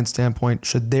sports science standpoint,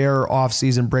 should their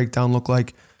off-season breakdown look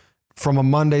like from a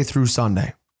Monday through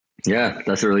Sunday? Yeah,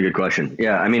 that's a really good question.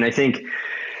 Yeah, I mean, I think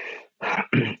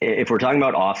if we're talking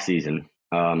about off-season,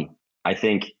 I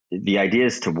think the idea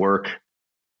is to work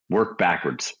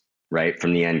backwards, right,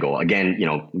 from the end goal. Again,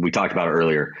 we talked about it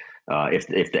earlier.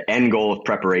 If the end goal of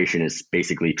preparation is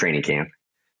basically training camp,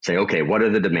 say, okay, what are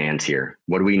the demands here?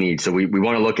 What do we need? So we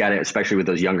want to look at it, especially with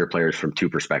those younger players, from two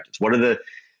perspectives. What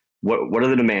are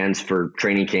the demands for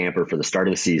training camp or for the start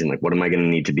of the season? Like, what am I going to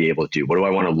need to be able to do? What do I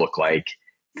want to look like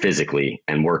physically,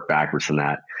 and work backwards from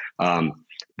that?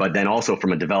 But then also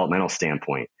from a developmental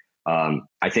standpoint,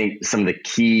 I think some of the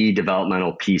key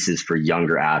developmental pieces for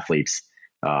younger athletes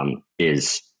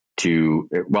is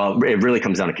it really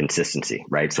comes down to consistency,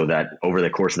 right? So that over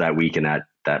the course of that week and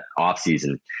that off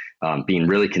season, being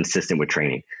really consistent with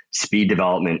training. Speed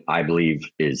development, I believe,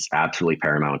 is absolutely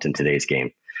paramount in today's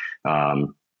game.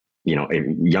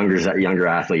 Younger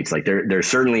athletes, like there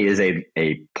certainly is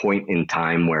a point in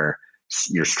time where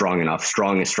you're strong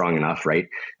is strong enough, right?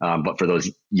 But for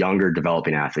those younger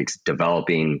developing athletes,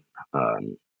 developing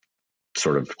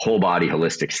sort of whole body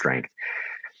holistic strength,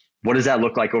 what does that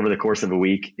look like over the course of a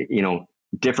week?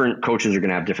 Different coaches are going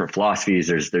to have different philosophies.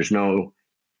 There's no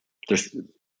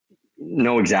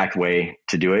exact way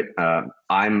to do it.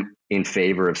 I'm in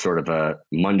favor of sort of a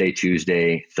Monday,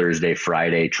 Tuesday, Thursday,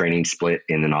 Friday training split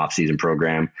in an off-season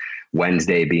program,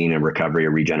 Wednesday being a recovery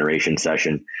or regeneration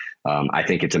session. I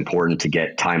think it's important to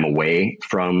get time away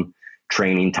from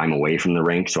training, time away from the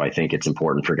rink. So I think it's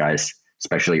important for guys,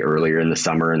 especially earlier in the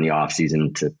summer and the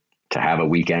off-season, to have a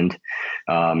weekend.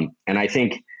 And I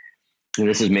think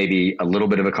this is maybe a little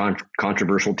bit of a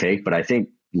controversial take, but I think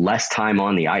less time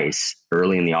on the ice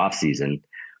early in the off season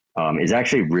is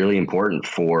actually really important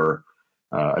for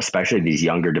especially these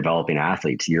younger developing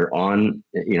athletes. You're on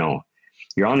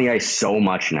the ice so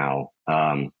much now,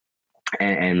 and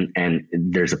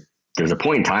there's a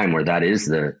point in time where that is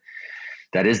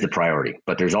the priority.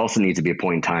 But there's also needs to be a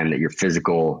point in time that your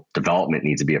physical development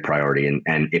needs to be a priority.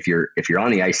 And if you're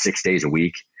on the ice 6 days a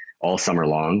week all summer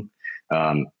long,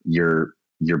 your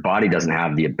body doesn't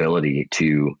have the ability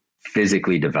to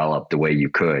physically develop the way you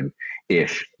could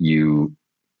if you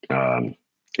kind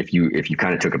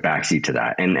of took a backseat to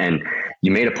that. And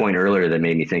you made a point earlier that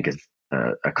made me think of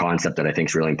a concept that I think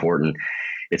is really important.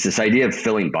 It's this idea of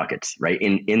filling buckets, right?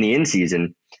 In the in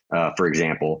season, for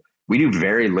example, we do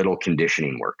very little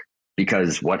conditioning work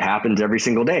because what happens every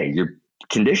single day? You're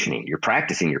conditioning, you're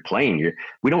practicing, you're playing.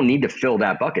 We don't need to fill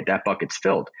that bucket. That bucket's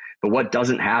filled. But what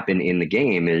doesn't happen in the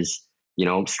game is,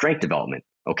 strength development.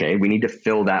 Okay, we need to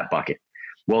fill that bucket.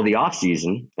 Well, the off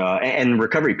season and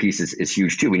recovery piece is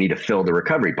huge too. We need to fill the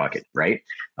recovery bucket, right?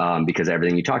 Because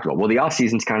everything you talked about. Well, the off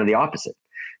season is kind of the opposite,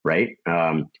 right?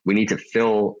 We need to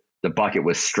fill the bucket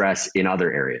with stress in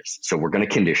other areas. So we're going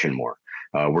to condition more.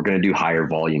 We're going to do higher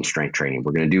volume strength training.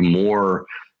 We're going to do more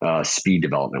speed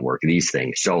development work, these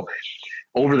things. So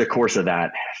over the course of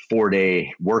that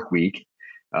 4-day work week,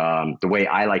 the way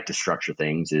I like to structure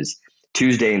things is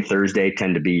Tuesday and Thursday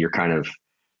tend to be your kind of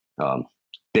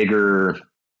bigger,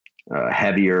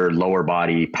 heavier, lower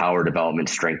body power development,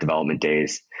 strength development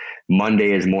days.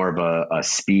 Monday is more of a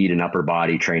speed and upper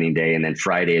body training day. And then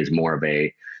Friday is more of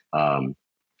a,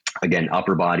 again,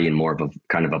 upper body and more of a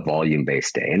kind of a volume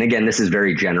based day. And again, this is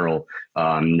very general.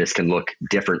 This can look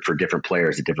different for different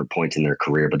players at different points in their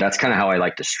career, but that's kind of how I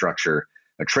like to structure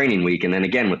a training week. And then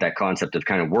again, with that concept of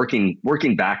kind of working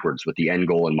backwards with the end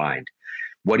goal in mind.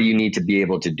 What do you need to be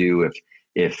able to do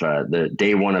if the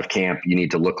day one of camp, you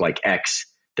need to look like X,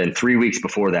 then 3 weeks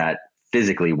before that,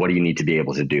 physically, what do you need to be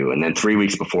able to do? And then 3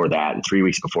 weeks before that and 3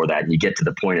 weeks before that, and you get to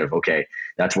the point of, okay,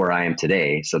 that's where I am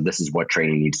today. So this is what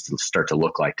training needs to start to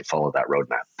look like to follow that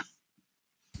roadmap.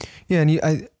 Yeah.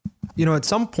 And at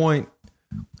some point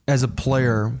as a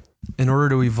player, in order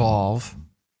to evolve,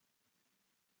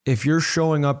 if you're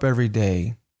showing up every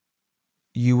day,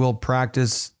 you will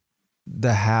practice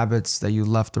the habits that you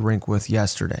left the rink with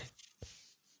yesterday.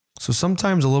 So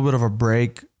sometimes a little bit of a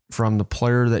break from the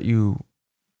player that you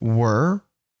were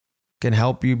can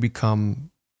help you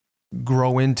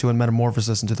grow into and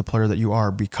metamorphosis into the player that you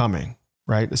are becoming,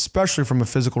 right? Especially from a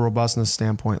physical robustness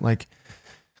standpoint. Like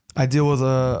I get a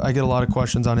lot of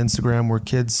questions on Instagram where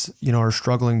kids, are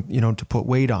struggling, to put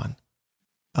weight on.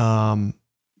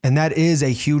 And that is a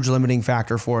huge limiting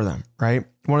factor for them, right?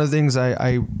 One of the things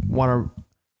I want to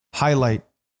highlight,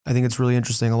 I think it's really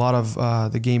interesting. A lot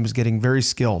of the game is getting very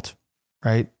skilled,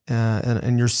 right?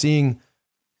 And you're seeing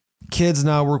kids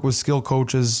now work with skill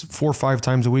coaches 4 or 5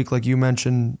 times a week, like you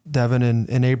mentioned, Devan,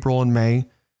 in April and May,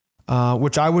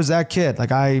 which I was that kid.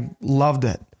 Like I loved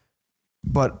it.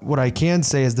 But what I can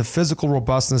say is the physical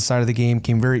robustness side of the game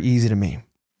came very easy to me.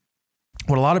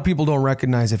 What a lot of people don't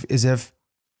recognize is if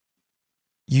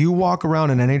you walk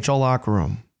around an NHL locker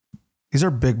room, these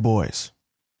are big boys.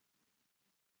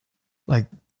 Like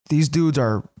these dudes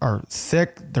are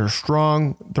thick, they're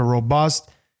strong, they're robust,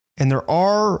 and there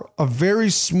are a very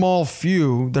small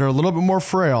few that are a little bit more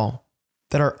frail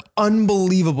that are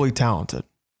unbelievably talented.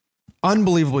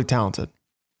 Unbelievably talented.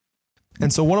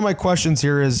 And so one of my questions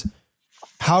here is,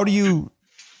 how do you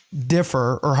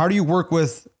differ or how do you work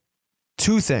with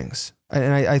two things?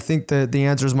 And I think that the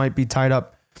answers might be tied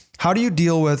up. How do you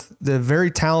deal with the very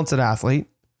talented athlete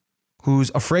who's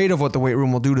afraid of what the weight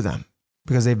room will do to them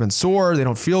because they've been sore, they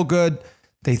don't feel good,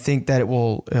 they think that it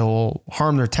will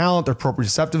harm their talent, their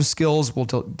proprioceptive skills will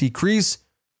decrease?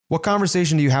 What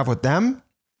conversation do you have with them?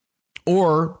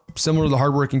 Or similar to the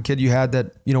hardworking kid you had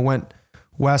that went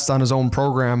west on his own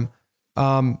program,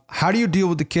 how do you deal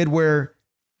with the kid where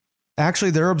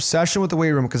actually their obsession with the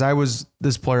weight room, because I was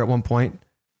this player at one point,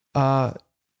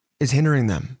 is hindering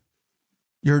them?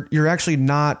 You're actually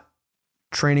not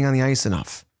training on the ice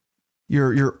enough.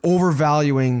 You're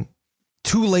overvaluing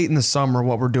too late in the summer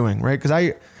what we're doing, right?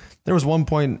 Because there was one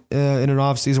point in an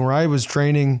off season where I was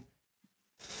training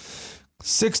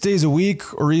 6 days a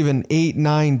week or even 8,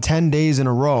 9, 10 days in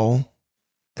a row,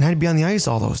 and I had to be on the ice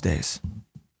all those days.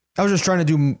 I was just trying to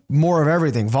do more of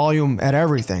everything, volume at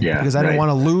everything, because I didn't want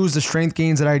to lose the strength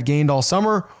gains that I had gained all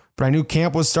summer, but I knew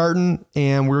camp was starting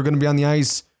and we were going to be on the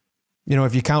ice,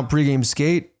 if you count pregame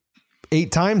skate,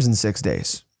 8 times in 6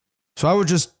 days. So I would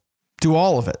just do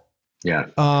all of it. Yeah.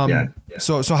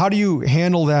 So how do you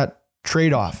handle that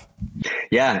trade-off?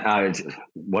 Yeah.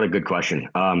 What a good question.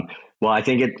 Well, I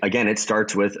think it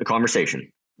starts with a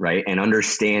conversation, right? And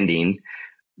understanding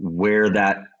where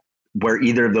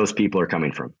either of those people are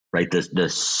coming from, right? The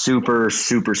super,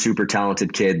 super, super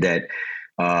talented kid that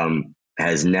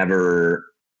has never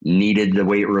needed the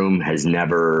weight room, has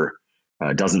never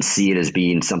doesn't see it as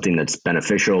being something that's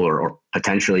beneficial or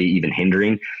potentially even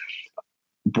hindering.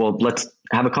 Well, let's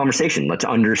have a conversation. Let's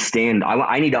understand.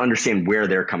 I need to understand where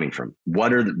they're coming from.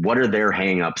 What are their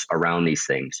hangups around these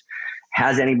things?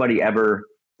 Has anybody ever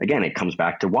again, it comes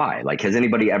back to why. Like, has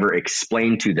anybody ever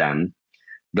explained to them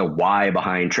the why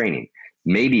behind training?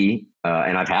 Maybe,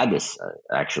 and I've had this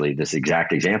actually, this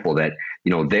exact example that,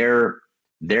 you know,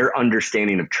 their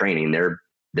understanding of training, their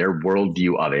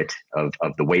worldview of it, of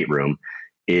the weight room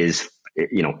is,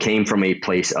 you know, came from a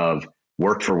place of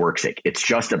work for work's sake. It's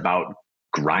just about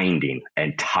grinding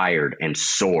and tired and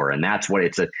sore. And that's what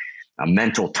it's a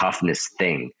mental toughness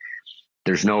thing.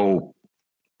 There's no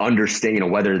understand, you know,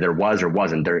 whether there was or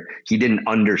wasn't there. He didn't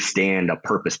understand a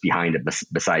purpose behind it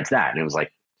besides that. And it was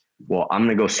like, well, I'm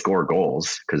going to go score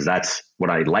goals because that's what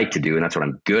I like to do. And that's what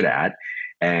I'm good at.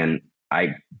 And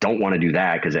I don't want to do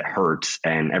that because it hurts.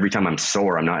 And every time I'm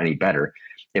sore, I'm not any better.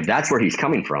 If that's where he's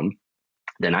coming from,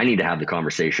 then I need to have the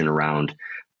conversation around,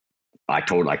 I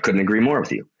couldn't agree more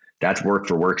with you. That's work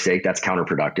for work's sake. That's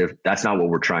counterproductive. That's not what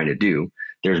we're trying to do.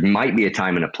 There might be a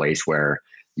time and a place where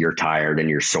you're tired and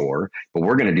you're sore, but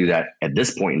we're going to do that at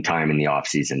this point in time in the off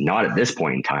season, not at this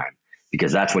point in time,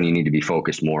 because that's when you need to be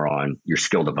focused more on your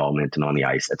skill development and on the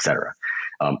ice, et cetera.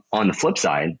 On the flip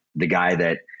side, the guy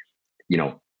that, you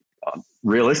know,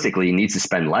 realistically needs to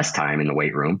spend less time in the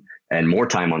weight room and more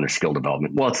time on their skill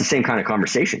development. Well, it's the same kind of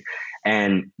conversation.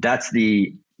 And that's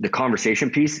the conversation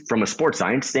piece from a sports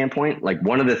science standpoint. Like,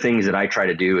 one of the things that I try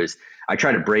to do is I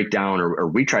try to break down, or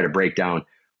we try to break down,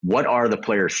 what are the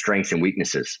player's strengths and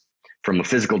weaknesses from a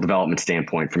physical development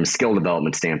standpoint, from a skill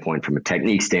development standpoint, from a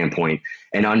technique standpoint,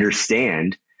 and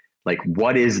understand, like,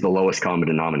 what is the lowest common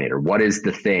denominator? What is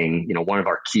the thing? You know, one of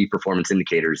our key performance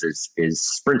indicators is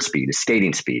sprint speed, is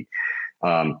skating speed.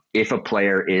 If a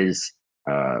player is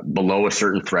below a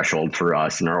certain threshold for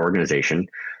us in our organization,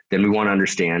 then we want to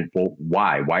understand, well,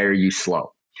 why? Why are you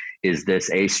slow? Is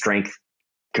this a strength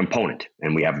component?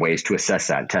 And we have ways to assess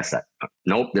that and test that.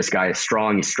 Nope, this guy is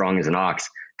strong. He's strong as an ox.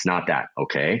 It's not that.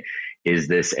 Okay. Is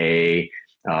this a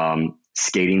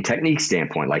skating technique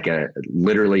standpoint? Like,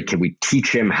 literally, can we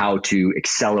teach him how to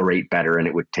accelerate better? And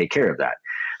it would take care of that.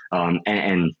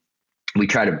 And we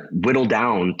try to whittle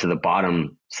down to the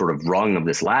bottom sort of rung of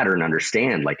this ladder and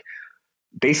understand, like,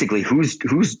 basically whose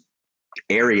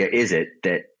area is it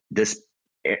that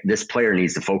this player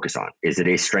needs to focus on? Is it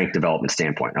a strength development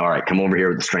standpoint? All right, come over here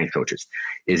with the strength coaches.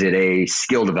 Is it a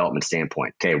skill development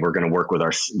standpoint? Okay, we're going to work with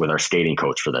our skating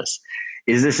coach for this.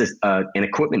 Is this an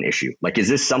equipment issue? Like, is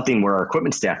this something where our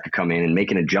equipment staff could come in and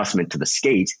make an adjustment to the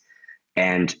skate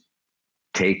and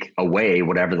take away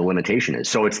whatever the limitation is?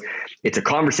 So it's a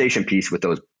conversation piece with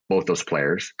both those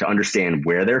players to understand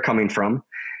where they're coming from,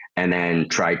 and then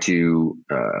try to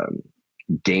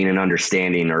gain an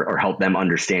understanding or help them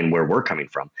understand where we're coming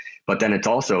from. But then it's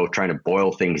also trying to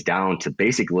boil things down to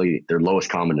basically their lowest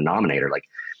common denominator. Like,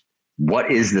 what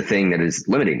is the thing that is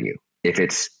limiting you? If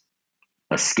it's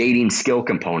a skating skill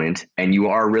component and you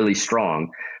are really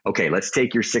strong, okay, let's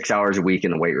take your 6 hours a week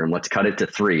in the weight room, let's cut it to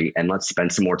 3, and let's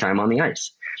spend some more time on the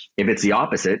ice. If it's the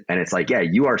opposite, and it's like, yeah,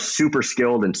 you are super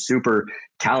skilled and super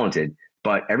talented,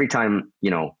 but every time,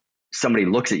 you know, somebody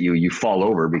looks at you, you fall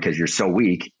over because you're so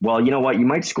weak. Well, you know what? You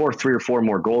might score 3 or 4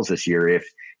 more goals this year if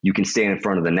you can stand in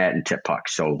front of the net and tip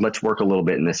pucks. So let's work a little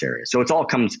bit in this area. So it all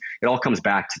comes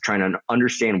back to trying to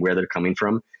understand where they're coming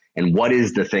from and what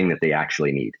is the thing that they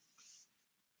actually need.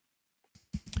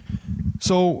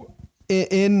 So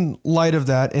in light of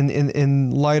that,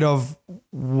 in light of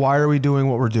why are we doing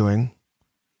what we're doing,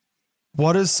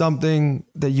 what is something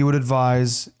that you would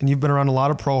advise, and you've been around a lot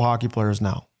of pro hockey players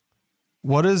now,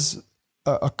 what is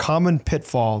a common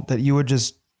pitfall that you would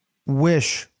just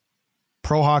wish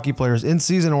pro hockey players, in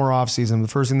season or off season, the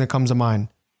first thing that comes to mind,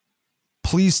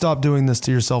 please stop doing this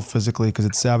to yourself physically because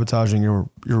it's sabotaging your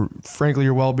frankly,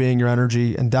 your well-being, your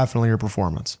energy, and definitely your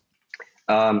performance?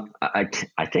 I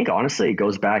think honestly it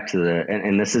goes back to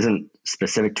and this isn't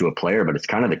specific to a player, but it's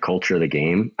kind of the culture of the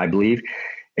game. I believe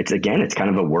it's kind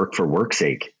of a work for work's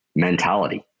sake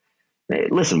mentality.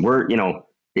 Listen,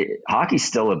 hockey's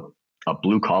still a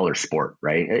blue collar sport,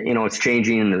 right? You know, it's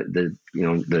changing, the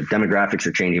demographics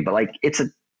are changing, but like if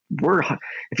you're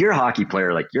a hockey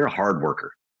player, like, you're a hard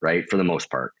worker, right? For the most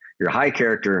part, you're a high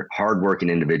character, hard working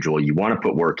individual. You want to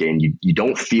put work in. You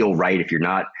don't feel right if you're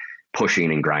not pushing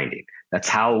and grinding. That's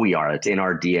how we are. It's in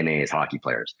our DNA as hockey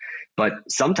players. But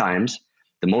sometimes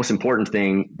the most important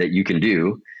thing that you can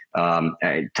do,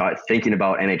 thinking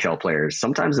about NHL players,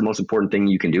 sometimes the most important thing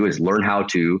you can do is learn how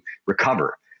to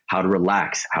recover, how to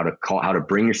relax, how to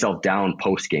bring yourself down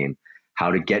post game, how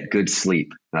to get good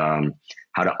sleep, how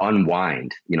to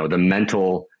unwind, the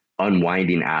mental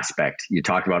unwinding aspect. You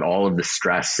talk about all of the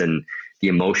stress and the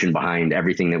emotion behind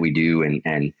everything that we do,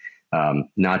 and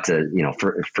not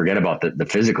to, forget about the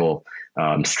physical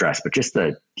stress, but just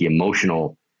the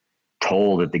emotional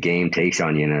toll that the game takes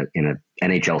on you in a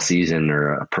NHL season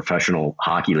or a professional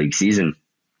hockey league season.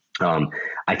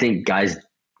 I think guys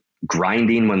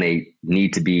grinding when they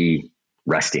need to be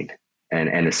resting.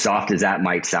 And as soft as that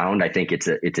might sound, I think it's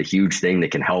a huge thing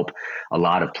that can help a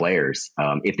lot of players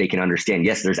if they can understand,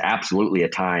 yes, there's absolutely a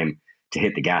time to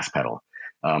hit the gas pedal.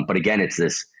 But again, it's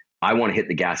this, I want to hit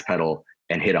the gas pedal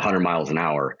and hit 100 miles an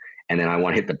hour, and then I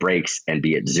want to hit the brakes and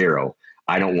be at 0.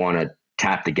 I don't want to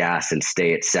tap the gas and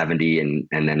stay at 70 and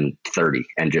then 30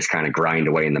 and just kind of grind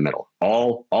away in the middle.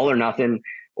 All or nothing,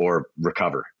 or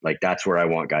recover. Like, that's where I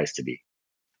want guys to be.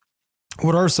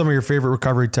 What are some of your favorite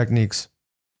recovery techniques?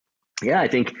 Yeah, I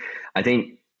think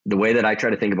the way that I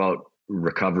try to think about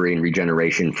recovery and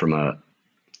regeneration from a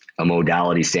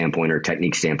modality standpoint or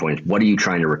technique standpoint, what are you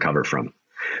trying to recover from,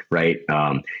 right?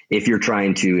 If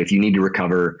you need to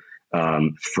recover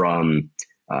from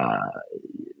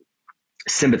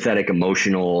sympathetic,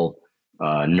 emotional,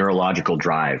 neurological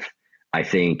drive, I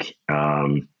think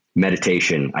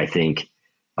meditation, I think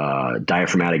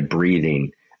diaphragmatic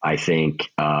breathing, I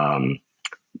think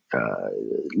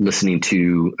listening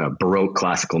to Baroque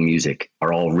classical music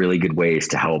are all really good ways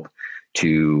to help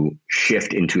to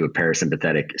shift into a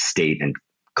parasympathetic state and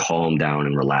calm down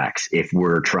and relax. If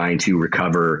we're trying to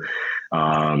recover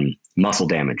muscle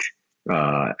damage,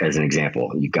 as an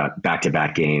example, you've got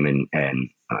back-to-back game and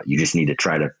you just need to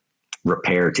try to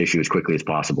repair tissue as quickly as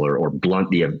possible or blunt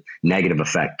the negative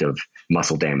effect of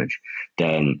muscle damage,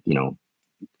 then,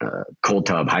 cold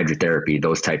tub, hydrotherapy,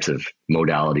 those types of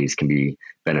modalities can be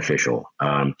beneficial.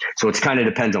 So it's kind of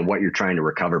depends on what you're trying to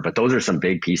recover, but those are some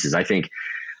big pieces. I think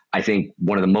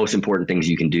one of the most important things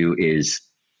you can do is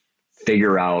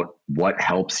figure out what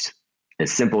helps,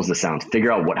 as simple as it sounds,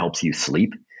 figure out what helps you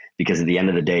sleep, because at the end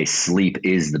of the day, sleep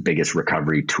is the biggest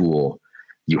recovery tool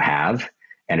you have.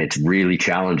 And it's really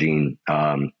challenging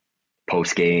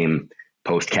post game,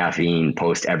 post caffeine,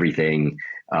 post everything,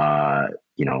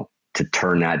 to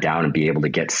turn that down and be able to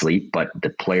get sleep. But the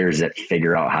players that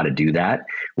figure out how to do that,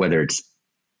 whether it's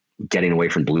getting away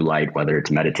from blue light, whether it's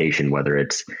meditation, whether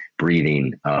it's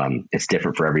breathing, it's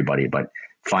different for everybody, but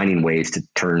finding ways to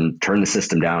turn the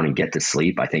system down and get to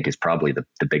sleep, I think is probably the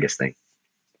biggest thing.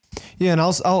 Yeah. And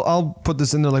I'll put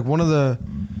this in there. Like, one of the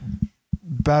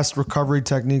best recovery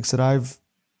techniques that I've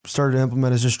started to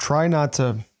implement is just try not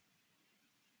to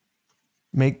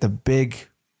make the big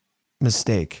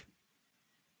mistake,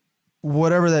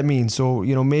 whatever that means. So,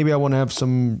 maybe I want to have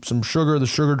some sugar, the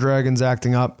sugar dragon's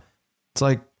acting up. It's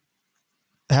like,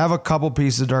 have a couple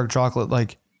pieces of dark chocolate.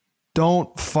 Like,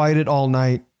 don't fight it all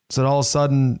night. So that all of a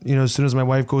sudden, as soon as my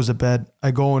wife goes to bed,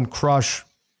 I go and crush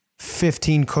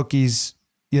 15 cookies,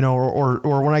 or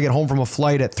when I get home from a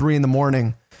flight at 3 a.m.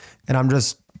 and I'm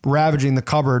just ravaging the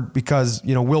cupboard because,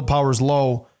 willpower's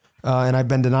low, and I've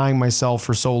been denying myself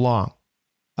for so long.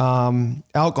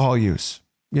 Alcohol use,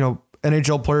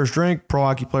 NHL players drink, pro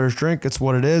hockey players drink. It's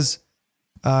what it is.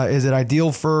 Is it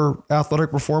ideal for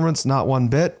athletic performance? Not one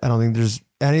bit. I don't think there's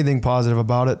anything positive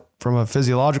about it from a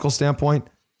physiological standpoint.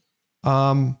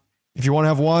 If you want to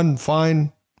have one,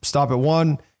 fine, stop at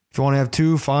 1. If you want to have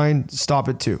 2, fine, stop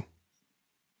at 2.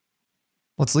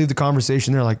 Let's leave the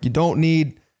conversation there. Like, you don't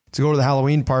need to go to the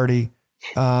Halloween party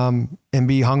and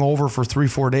be hungover for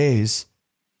 3-4 days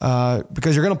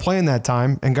because you're going to play in that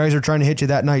time, and guys are trying to hit you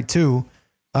that night too.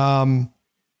 And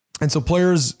so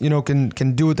players,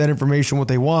 can do with that information what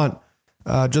they want.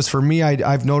 Just for me,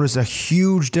 I've noticed a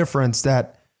huge difference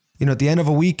that, at the end of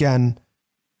a weekend,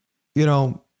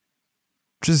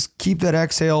 just keep that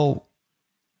exhale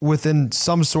within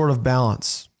some sort of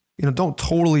balance. Don't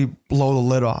totally blow the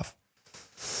lid off.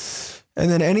 And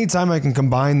then anytime I can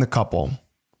combine the couple,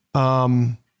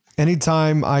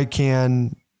 anytime I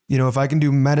can, if I can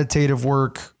do meditative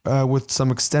work with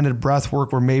some extended breath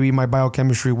work where maybe my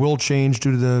biochemistry will change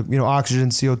due to the, oxygen,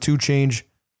 CO2 change,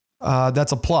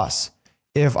 that's a plus.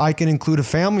 If I can include a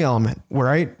family element,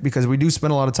 right? Because we do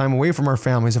spend a lot of time away from our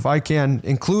families. If I can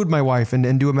include my wife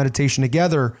and do a meditation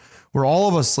together where all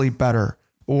of us sleep better,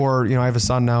 or, I have a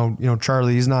son now,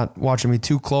 Charlie, he's not watching me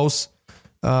too close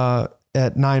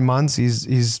at 9 months.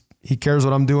 He cares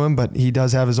what I'm doing, but he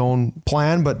does have his own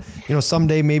plan. But,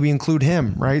 someday maybe include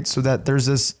him, right? So that there's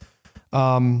this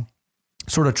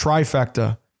sort of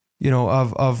trifecta,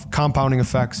 of compounding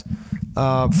effects.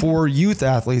 For youth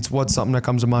athletes, what's something that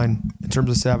comes to mind in terms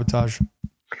of sabotage?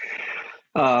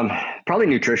 Probably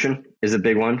nutrition is a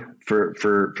big one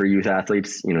for youth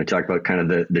athletes. Talk about kind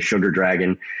of the sugar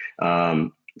dragon.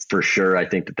 For sure. I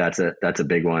think that's a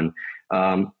big one.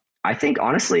 I think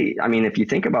honestly, if you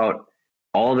think about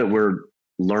all that we're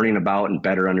learning about and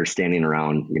better understanding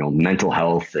around, mental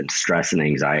health and stress and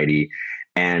anxiety,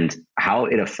 and how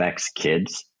it affects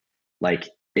kids. Like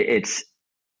it's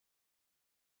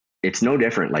no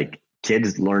different. Like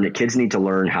kids need to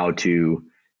learn how to,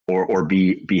 or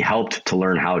be helped to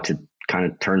learn how to kind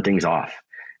of turn things off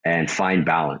and find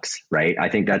balance. Right. I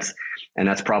think that's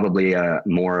probably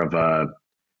more of a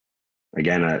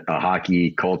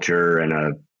hockey culture and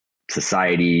a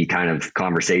society kind of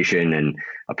conversation and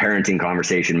a parenting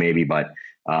conversation maybe, but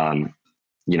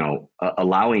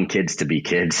allowing kids to be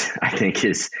kids, I think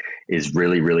is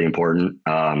really, really important.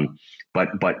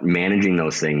 But managing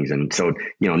those things. And so,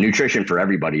 nutrition for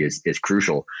everybody is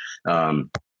crucial.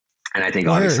 And I think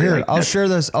obviously I'll share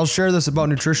this about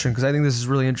nutrition, because I think this is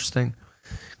really interesting.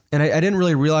 And I didn't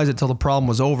really realize it till the problem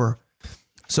was over.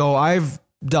 So I've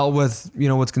dealt with,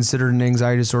 what's considered an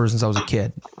anxiety disorder since I was a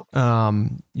kid. I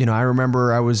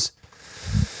remember I was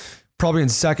probably in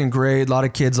second grade. A lot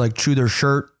of kids like chew their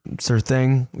shirt. It's their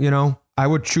thing, I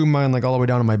would chew mine like all the way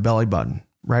down to my belly button.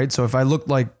 Right. So if I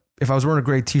was wearing a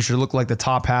gray t-shirt, it looked like the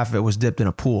top half of it was dipped in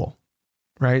a pool.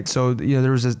 Right. So,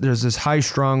 there's this high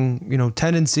strung,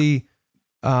 tendency.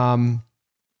 I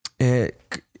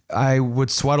would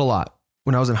sweat a lot.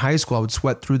 When I was in high school, I would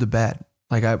sweat through the bed.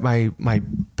 Like my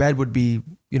bed would be,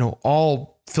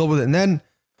 all filled with it. And then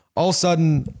all of a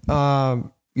sudden,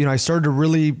 I started to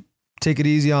really take it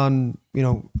easy on,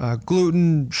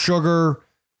 gluten, sugar.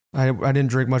 I didn't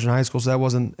drink much in high school, so that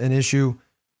wasn't an issue.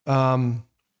 Dairy.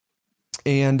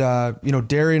 And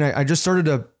I just started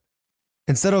to,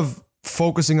 instead of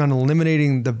focusing on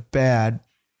eliminating the bad,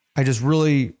 I just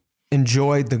really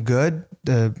enjoyed the good,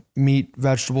 the meat,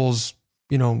 vegetables,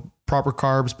 proper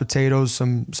carbs, potatoes,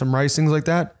 some rice, things like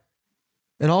that.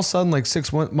 And all of a sudden, like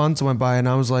 6 months went by, and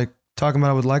I was like talking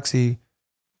about it with Lexi.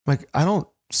 Like, I don't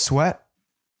sweat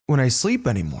when I sleep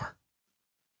anymore.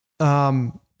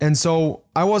 And so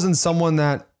I wasn't someone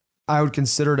that I would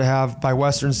consider to have, by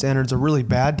Western standards, a really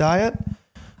bad diet.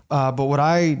 But what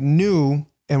I knew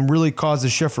and really caused a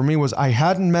shift for me was I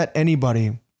hadn't met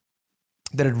anybody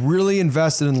that had really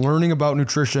invested in learning about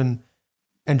nutrition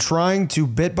and trying to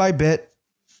bit by bit,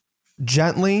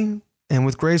 gently and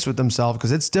with grace with themselves,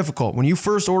 because it's difficult. When you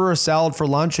first order a salad for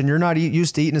lunch and you're not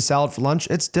used to eating a salad for lunch,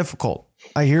 it's difficult.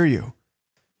 I hear you.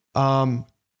 But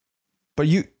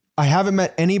I haven't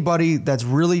met anybody that's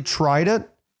really tried it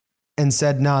and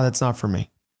said, no, that's not for me.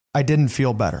 I didn't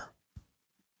feel better.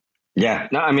 Yeah,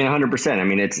 no, I mean, 100%. I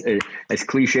mean, it's as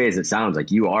cliche as it sounds, like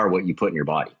you are what you put in your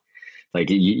body. Like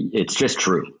it's just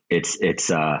true.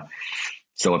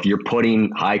 So if you're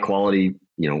putting high quality,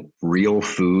 real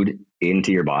food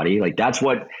into your body, like that's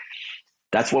what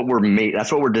we're made.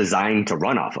 That's what we're designed to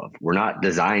run off of. We're not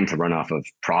designed to run off of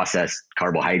processed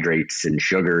carbohydrates and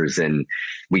sugars. And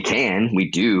we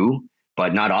do,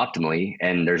 but not optimally.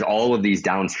 And there's all of these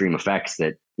downstream effects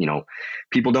that,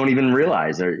 people don't even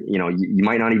realize, or, you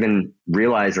might not even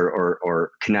realize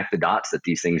or connect the dots that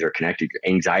these things are connected to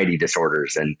Anxiety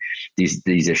disorders and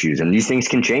these issues. And these things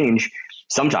can change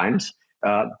sometimes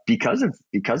because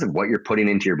of what you're putting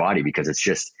into your body, because it's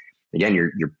just,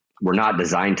 again, we're not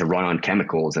designed to run on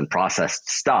chemicals and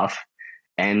processed stuff.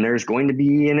 And there's going to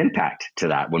be an impact to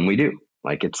that when we do.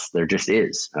 Like there just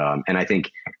is. And I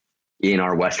think in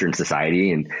our Western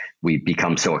society, and we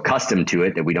become so accustomed to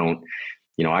it that we don't,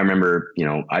 I remember,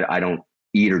 I don't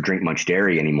eat or drink much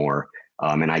dairy anymore.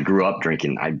 And I grew up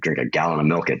I drink a gallon of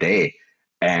milk a day.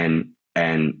 And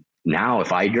now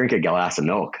if I drink a glass of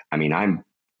milk, I mean, I'm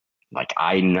like,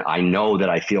 I know that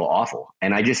I feel awful,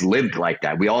 and I just lived like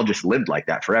that. We all just lived like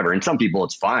that forever. And some people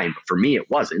it's fine, but for me, it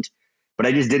wasn't. But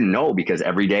I just didn't know, because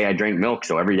every day I drank milk.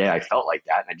 So every day I felt like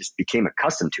that, and I just became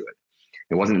accustomed to it.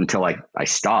 It wasn't until I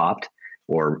stopped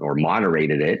or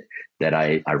moderated it that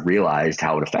I realized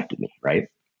how it affected me. Right.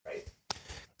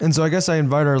 And so I guess I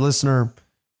invite our listener,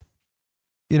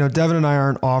 Devan and I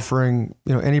aren't offering,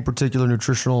 any particular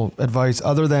nutritional advice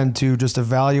other than to just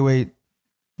evaluate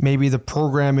maybe the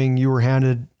programming you were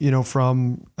handed,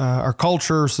 from our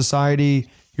culture, society,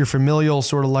 your familial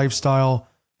sort of lifestyle.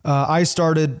 I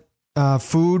started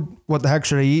Food, What the Heck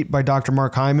Should I Eat by Dr.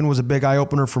 Mark Hyman was a big eye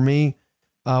opener for me.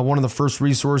 One of the first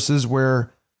resources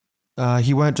where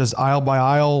he went just aisle by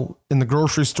aisle in the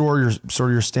grocery store,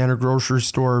 your standard grocery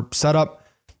store setup,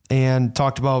 and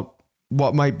talked about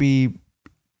what might be,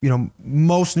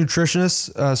 most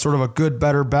nutritionists, sort of a good,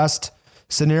 better, best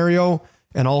scenario,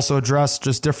 and also address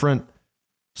just different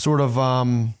sort of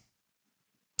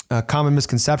common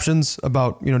misconceptions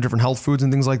about, different health foods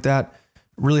and things like that.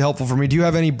 Really helpful for me. Do you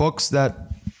have any books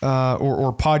that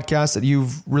or podcasts that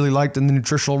you've really liked in the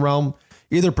nutritional realm,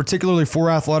 either particularly for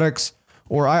athletics,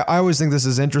 or I always think this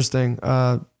is interesting.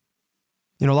 A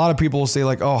lot of people will say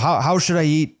like, oh, how should I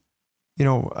eat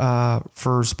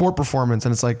for sport performance.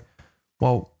 And it's like,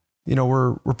 well,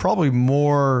 we're probably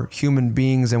more human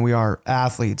beings than we are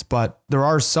athletes, but there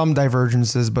are some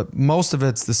divergences, but most of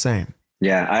it's the same.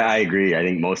 Yeah, I agree. I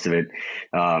think most of it,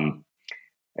 one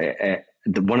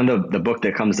of the book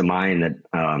that comes to mind that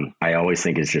I always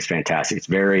think is just fantastic. It's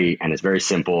very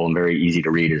simple and very easy to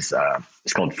read. It's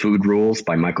called Food Rules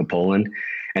by Michael Pollan,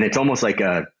 and it's almost like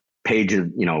a page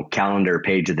of calendar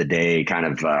page of the day kind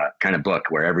of book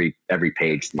where every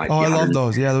page might. Oh, I love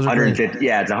those. Yeah, those are 150. Great.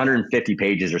 Yeah, it's 150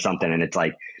 pages or something, and it's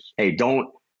like, hey, don't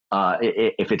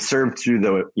if it's served through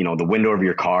the window of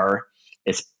your car,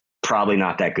 it's probably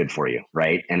not that good for you,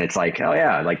 right? And it's like, oh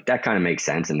yeah, like that kind of makes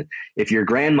sense. And if your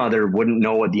grandmother wouldn't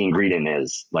know what the ingredient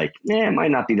is, like, it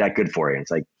might not be that good for you. It's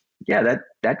like, yeah,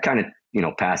 that kind of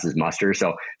passes muster.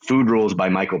 So Food Rules by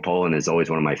Michael Pollan is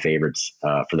always one of my favorites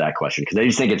for that question, because I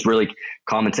just think it's really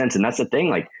common sense. And that's the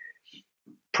thing, like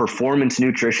performance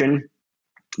nutrition.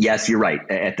 Yes, you're right.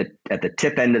 At the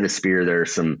tip end of the spear,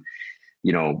 there's some,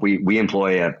 we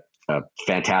employ a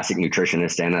fantastic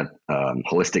nutritionist and a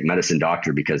holistic medicine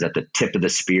doctor, because at the tip of the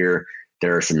spear,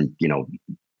 there are some,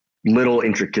 little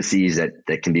intricacies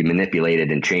that can be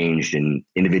manipulated and changed and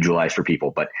individualized for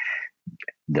people. But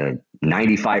the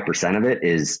 95% of it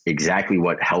is exactly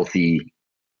what healthy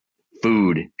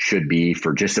food should be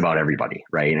for just about everybody.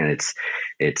 Right. And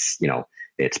it's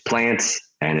plants,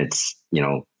 and it's,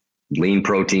 lean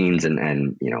proteins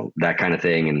and that kind of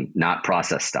thing, and not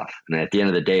processed stuff. And at the end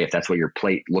of the day, if that's what your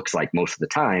plate looks like most of the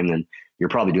time, then you're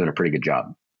probably doing a pretty good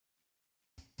job.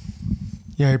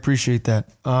 Yeah, I appreciate that.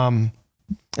 And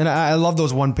I love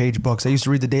those 1-page books. I used to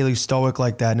read the Daily Stoic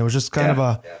like that, and it was just kind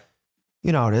of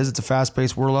it's a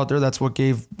fast-paced world out there. That's what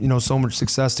gave, so much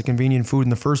success to convenient food in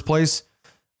the first place.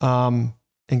 And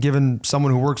given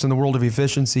someone who works in the world of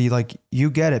efficiency, like,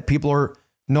 you get it.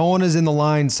 No one is in the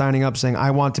line signing up saying,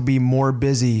 I want to be more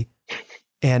busy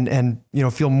and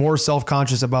feel more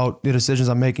self-conscious about the decisions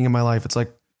I'm making in my life. It's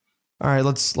like, all right,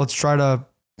 let's try to,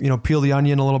 peel the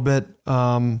onion a little bit,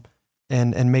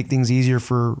 and make things easier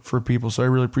for people. So I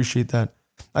really appreciate that.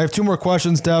 I have 2 more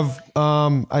questions, Dev.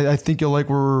 I think you'll like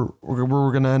where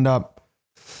we're going to end up.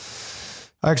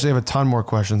 I actually have a ton more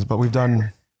questions, but we've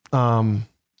done,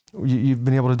 you've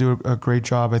been able to do a great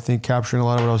job, I think, capturing a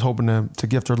lot of what I was hoping to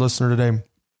gift our listener today.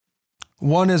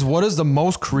 One is, what is the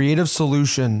most creative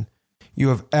solution you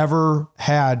have ever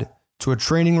had to a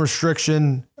training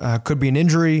restriction? Could be an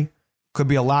injury, could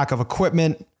be a lack of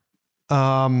equipment.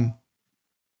 What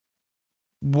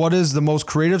is the most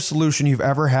creative solution you've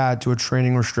ever had to a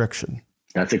training restriction?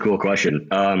 That's a cool question.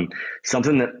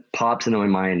 Something that pops into my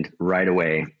mind right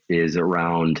away is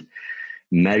around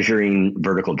measuring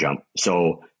vertical jump.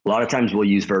 So a lot of times we'll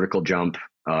use vertical jump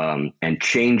and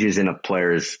changes in a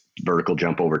player's vertical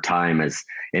jump over time as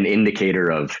an indicator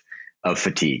of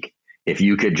fatigue. If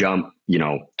you could jump,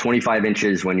 25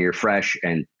 inches when you're fresh,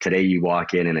 and today you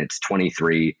walk in and it's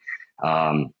 23,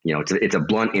 it's a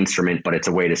blunt instrument, but it's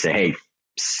a way to say, hey,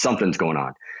 something's going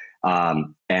on.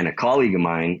 And a colleague of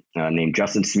mine named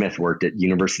Justin Smith worked at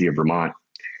University of Vermont,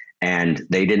 and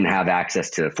they didn't have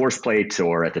access to force plates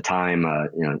or at the time,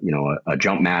 a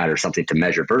jump mat or something to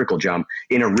measure vertical jump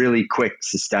in a really quick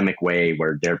systemic way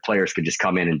where their players could just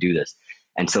come in and do this.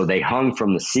 And so they hung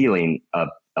from the ceiling a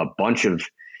bunch of,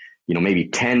 maybe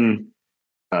 10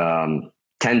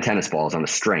 tennis balls on a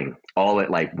string, all at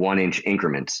like 1-inch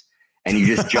increments. And you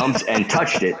just jumped and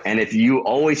touched it. And if you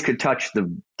always could touch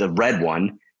the red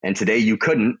one, and today you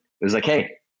couldn't, it was like, hey,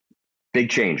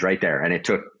 big change right there. And it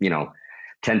took,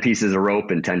 10 pieces of rope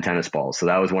and 10 tennis balls. So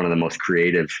that was one of the most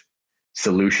creative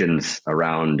solutions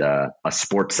around a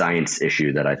sports science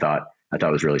issue that I thought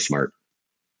was really smart.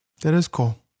 That is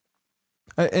cool.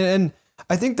 And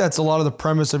I think that's a lot of the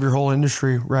premise of your whole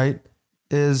industry, right?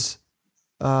 Is,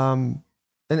 and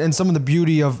some of the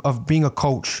beauty of being a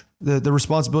coach, the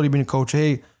responsibility of being a coach.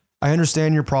 Hey, I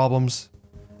understand your problems.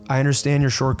 I understand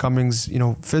your shortcomings,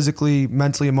 physically,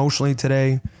 mentally, emotionally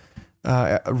today.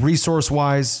 Resource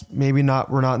wise, maybe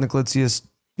not, we're not in the glitziest,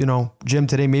 gym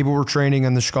today. Maybe we're training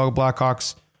in the Chicago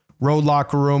Blackhawks road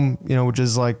locker room, which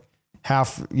is like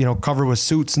half, covered with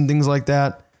suits and things like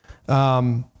that.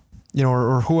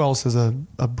 Or who else is a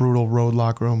brutal road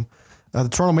locker room? The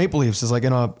Toronto Maple Leafs is like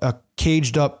in a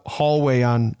caged up hallway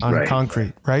on right.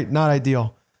 Concrete, right? Not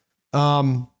ideal.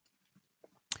 But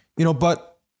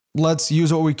let's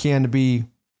use what we can to be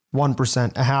 1%,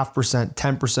 0.5%,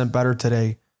 10% better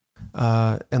today.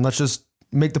 And let's just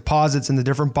make deposits in the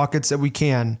different buckets that we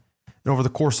can. And over the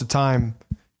course of time,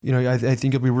 I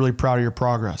think you'll be really proud of your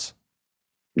progress.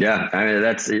 Yeah. I mean,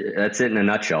 that's it in a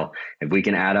nutshell. If we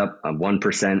can add up a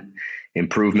 1%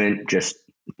 improvement, just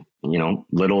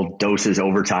little doses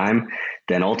over time,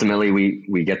 then ultimately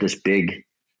we get this big,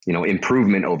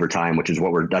 improvement over time, which is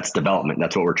that's development.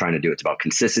 That's what we're trying to do. It's about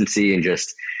consistency and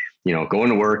just, going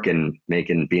to work and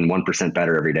being 1%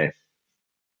 better every day.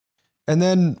 And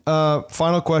then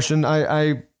final question,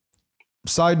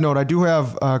 side note, I do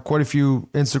have quite a few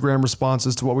Instagram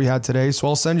responses to what we had today. So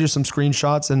I'll send you some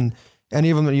screenshots, and any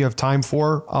of them that you have time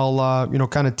for, I'll,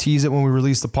 kind of tease it when we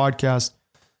release the podcast.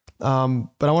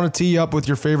 But I want to tee you up with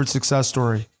your favorite success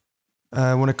story.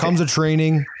 When it comes to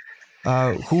training,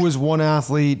 who is one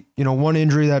athlete, one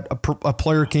injury that a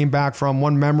player came back from,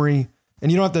 one memory,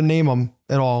 and you don't have to name them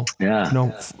at all. Yeah.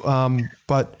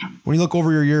 But when you look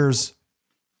over your years,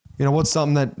 what's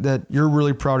something that you're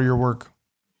really proud of your work?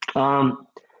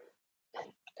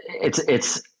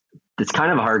 It's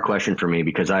kind of a hard question for me,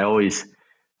 because I always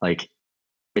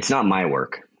it's not my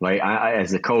work. Like I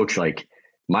as a coach,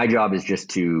 my job is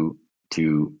just to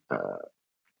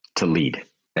lead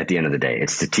at the end of the day.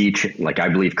 It's to teach. I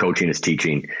believe coaching is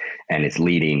teaching and it's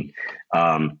leading.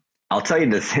 I'll tell you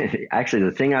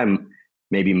the thing I'm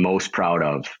maybe most proud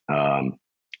of,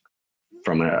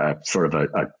 from a sort of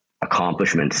a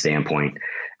accomplishment standpoint,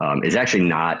 is actually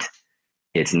not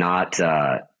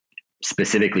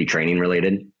specifically training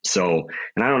related. So,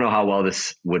 and I don't know how well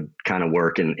this would kind of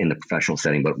work in the professional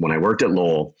setting, but when I worked at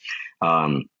Lowell,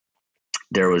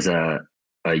 there was a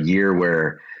year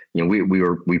where,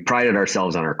 we prided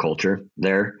ourselves on our culture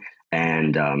there,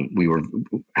 and we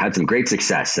had some great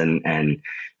success, and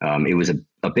it was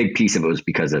a big piece of it was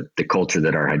because of the culture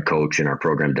that our head coach and our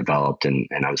program developed, and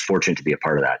I was fortunate to be a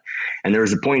part of that. And there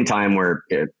was a point in time where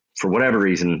for whatever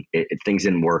reason, things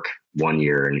didn't work one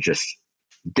year, and it just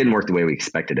didn't work the way we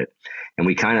expected it. And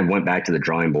we kind of went back to the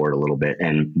drawing board a little bit.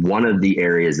 And one of the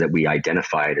areas that we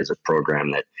identified as a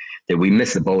program that we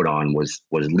missed the boat on was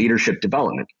leadership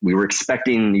development. We were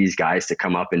expecting these guys to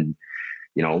come up and,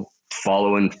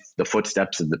 follow in the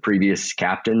footsteps of the previous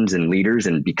captains and leaders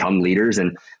and become leaders.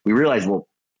 And we realized, well,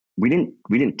 we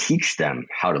didn't teach them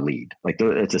how to lead.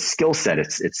 It's a skill set.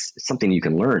 It's something you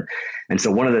can learn. And so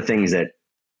one of the things that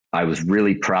I was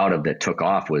really proud of that took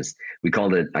off was I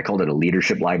called it a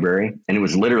leadership library. And it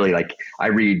was literally I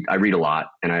read a lot,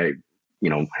 and I,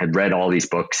 had read all these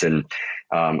books, and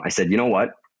I said, you know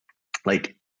what,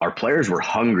 our players were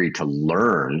hungry to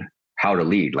learn how to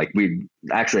lead. We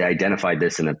actually identified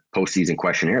this in a postseason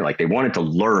questionnaire. They wanted to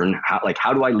learn how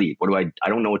do I lead? I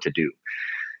don't know what to do.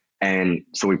 And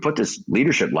so we put this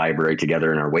leadership library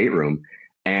together in our weight room,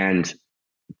 and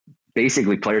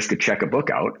basically players could check a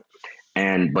book out.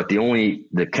 But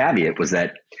the caveat was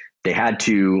that they had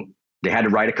to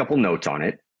write a couple notes on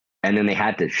it, and then they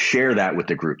had to share that with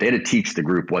the group. They had to teach the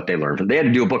group what they learned. They had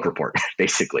to do a book report,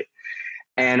 basically.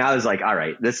 And I was like, all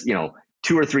right, this,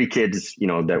 2 or 3 kids,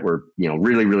 that were,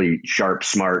 really, really sharp,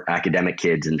 smart academic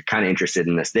kids and kind of interested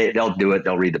in this. They'll do it.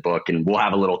 They'll read the book, and we'll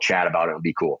have a little chat about it. It'll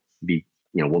be cool.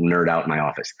 We'll nerd out in my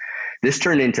office. This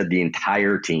turned into the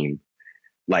entire team,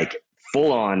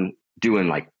 full on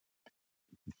doing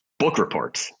book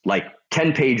reports,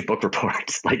 10-page book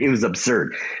reports. It was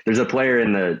absurd. There's a player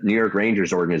in the New York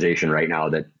Rangers organization right now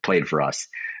that played for us,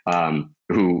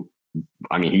 who,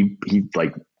 he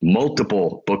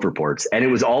multiple book reports, and it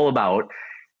was all about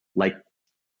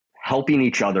helping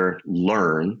each other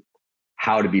learn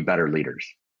how to be better leaders.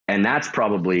 And that's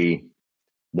probably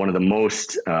one of the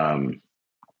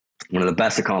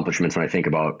best accomplishments when I think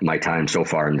about my time so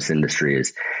far in this industry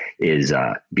is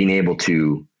being able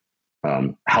to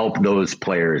help those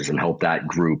players and help that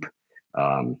group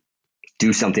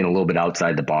do something a little bit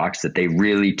outside the box that they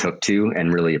really took to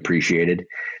and really appreciated.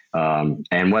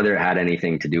 And whether it had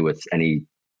anything to do with any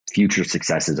future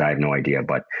successes, I have no idea,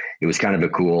 but it was kind of a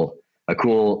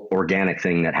cool organic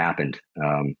thing that happened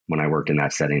when I worked in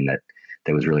that setting that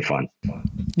was really fun.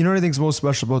 You know what I think is most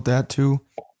special about that too?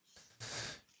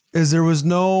 Is there's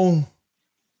no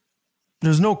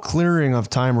clearing of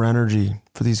time or energy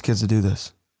for these kids to do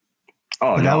this.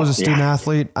 Oh, no. I was a student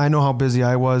athlete. I know how busy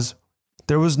I was.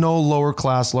 There was no lower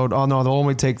class load. Oh no, they'll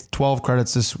only take 12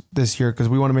 credits this year because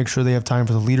we want to make sure they have time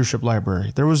for the leadership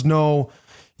library. There was no,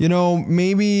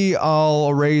 maybe I'll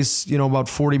erase, about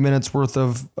 40 minutes worth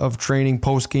of training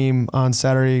post game on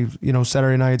Saturday,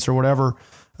 Saturday nights or whatever.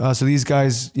 So these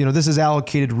guys, this is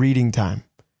allocated reading time.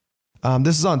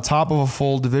 This is on top of a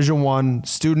full Division I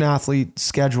student athlete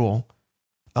schedule.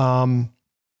 And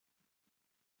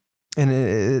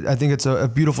I think it's a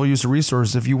beautiful use of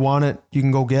resources. If you want it, you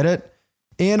can go get it.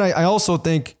 And I also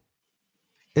think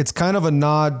it's kind of a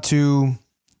nod to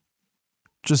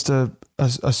just a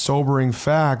sobering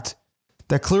fact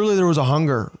that clearly there was a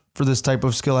hunger for this type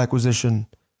of skill acquisition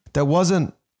that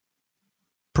wasn't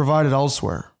provided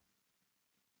elsewhere.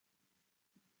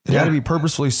 It had to be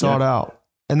purposefully sought out.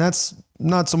 And that's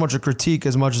not so much a critique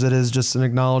as much as it is just an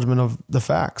acknowledgement of the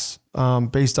facts,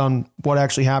 based on what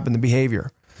actually happened, the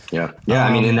behavior. Yeah. Yeah.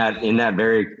 I mean, in that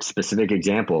very specific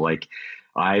example, like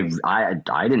I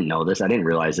didn't know this, I didn't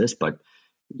realize this, but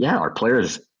yeah, our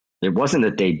players, it wasn't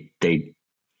that they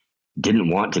didn't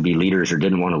want to be leaders or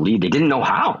didn't want to lead. They didn't know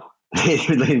how.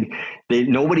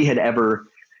 Nobody had ever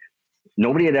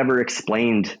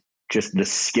explained just the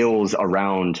skills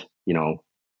around,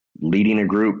 leading a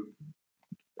group,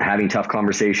 having tough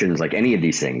conversations, like any of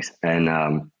these things. And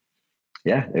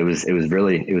it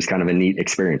was kind of a neat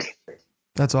experience.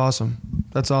 That's awesome.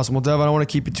 Well, Devan, I don't want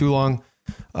to keep you too long.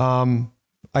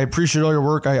 I appreciate all your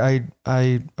work. I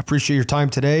appreciate your time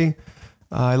today.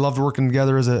 I loved working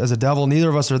together as a Devil. Neither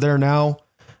of us are there now.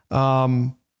 But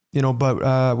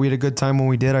we had a good time when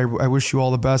we did. I wish you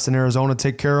all the best in Arizona.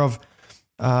 Take care of,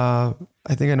 I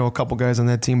think I know a couple guys on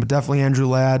that team, but definitely Andrew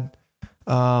Ladd,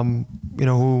 who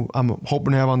I'm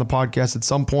hoping to have on the podcast at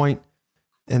some point.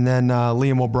 And then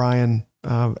Liam O'Brien,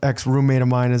 ex-roommate of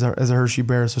mine as a Hershey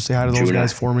Bear. So say hi to those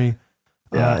guys for me,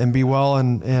 and be well.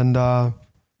 And I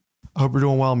hope you're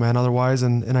doing well, man, otherwise.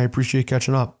 And I appreciate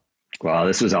catching up. Well,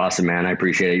 this was awesome, man. I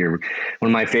appreciate it. You're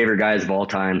one of my favorite guys of all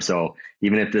time. So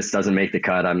even if this doesn't make the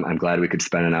cut, I'm glad we could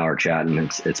spend an hour chatting.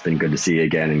 It's been good to see you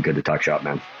again and good to talk shop,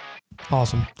 man.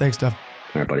 Awesome. Thanks, Dev.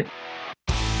 All right, buddy.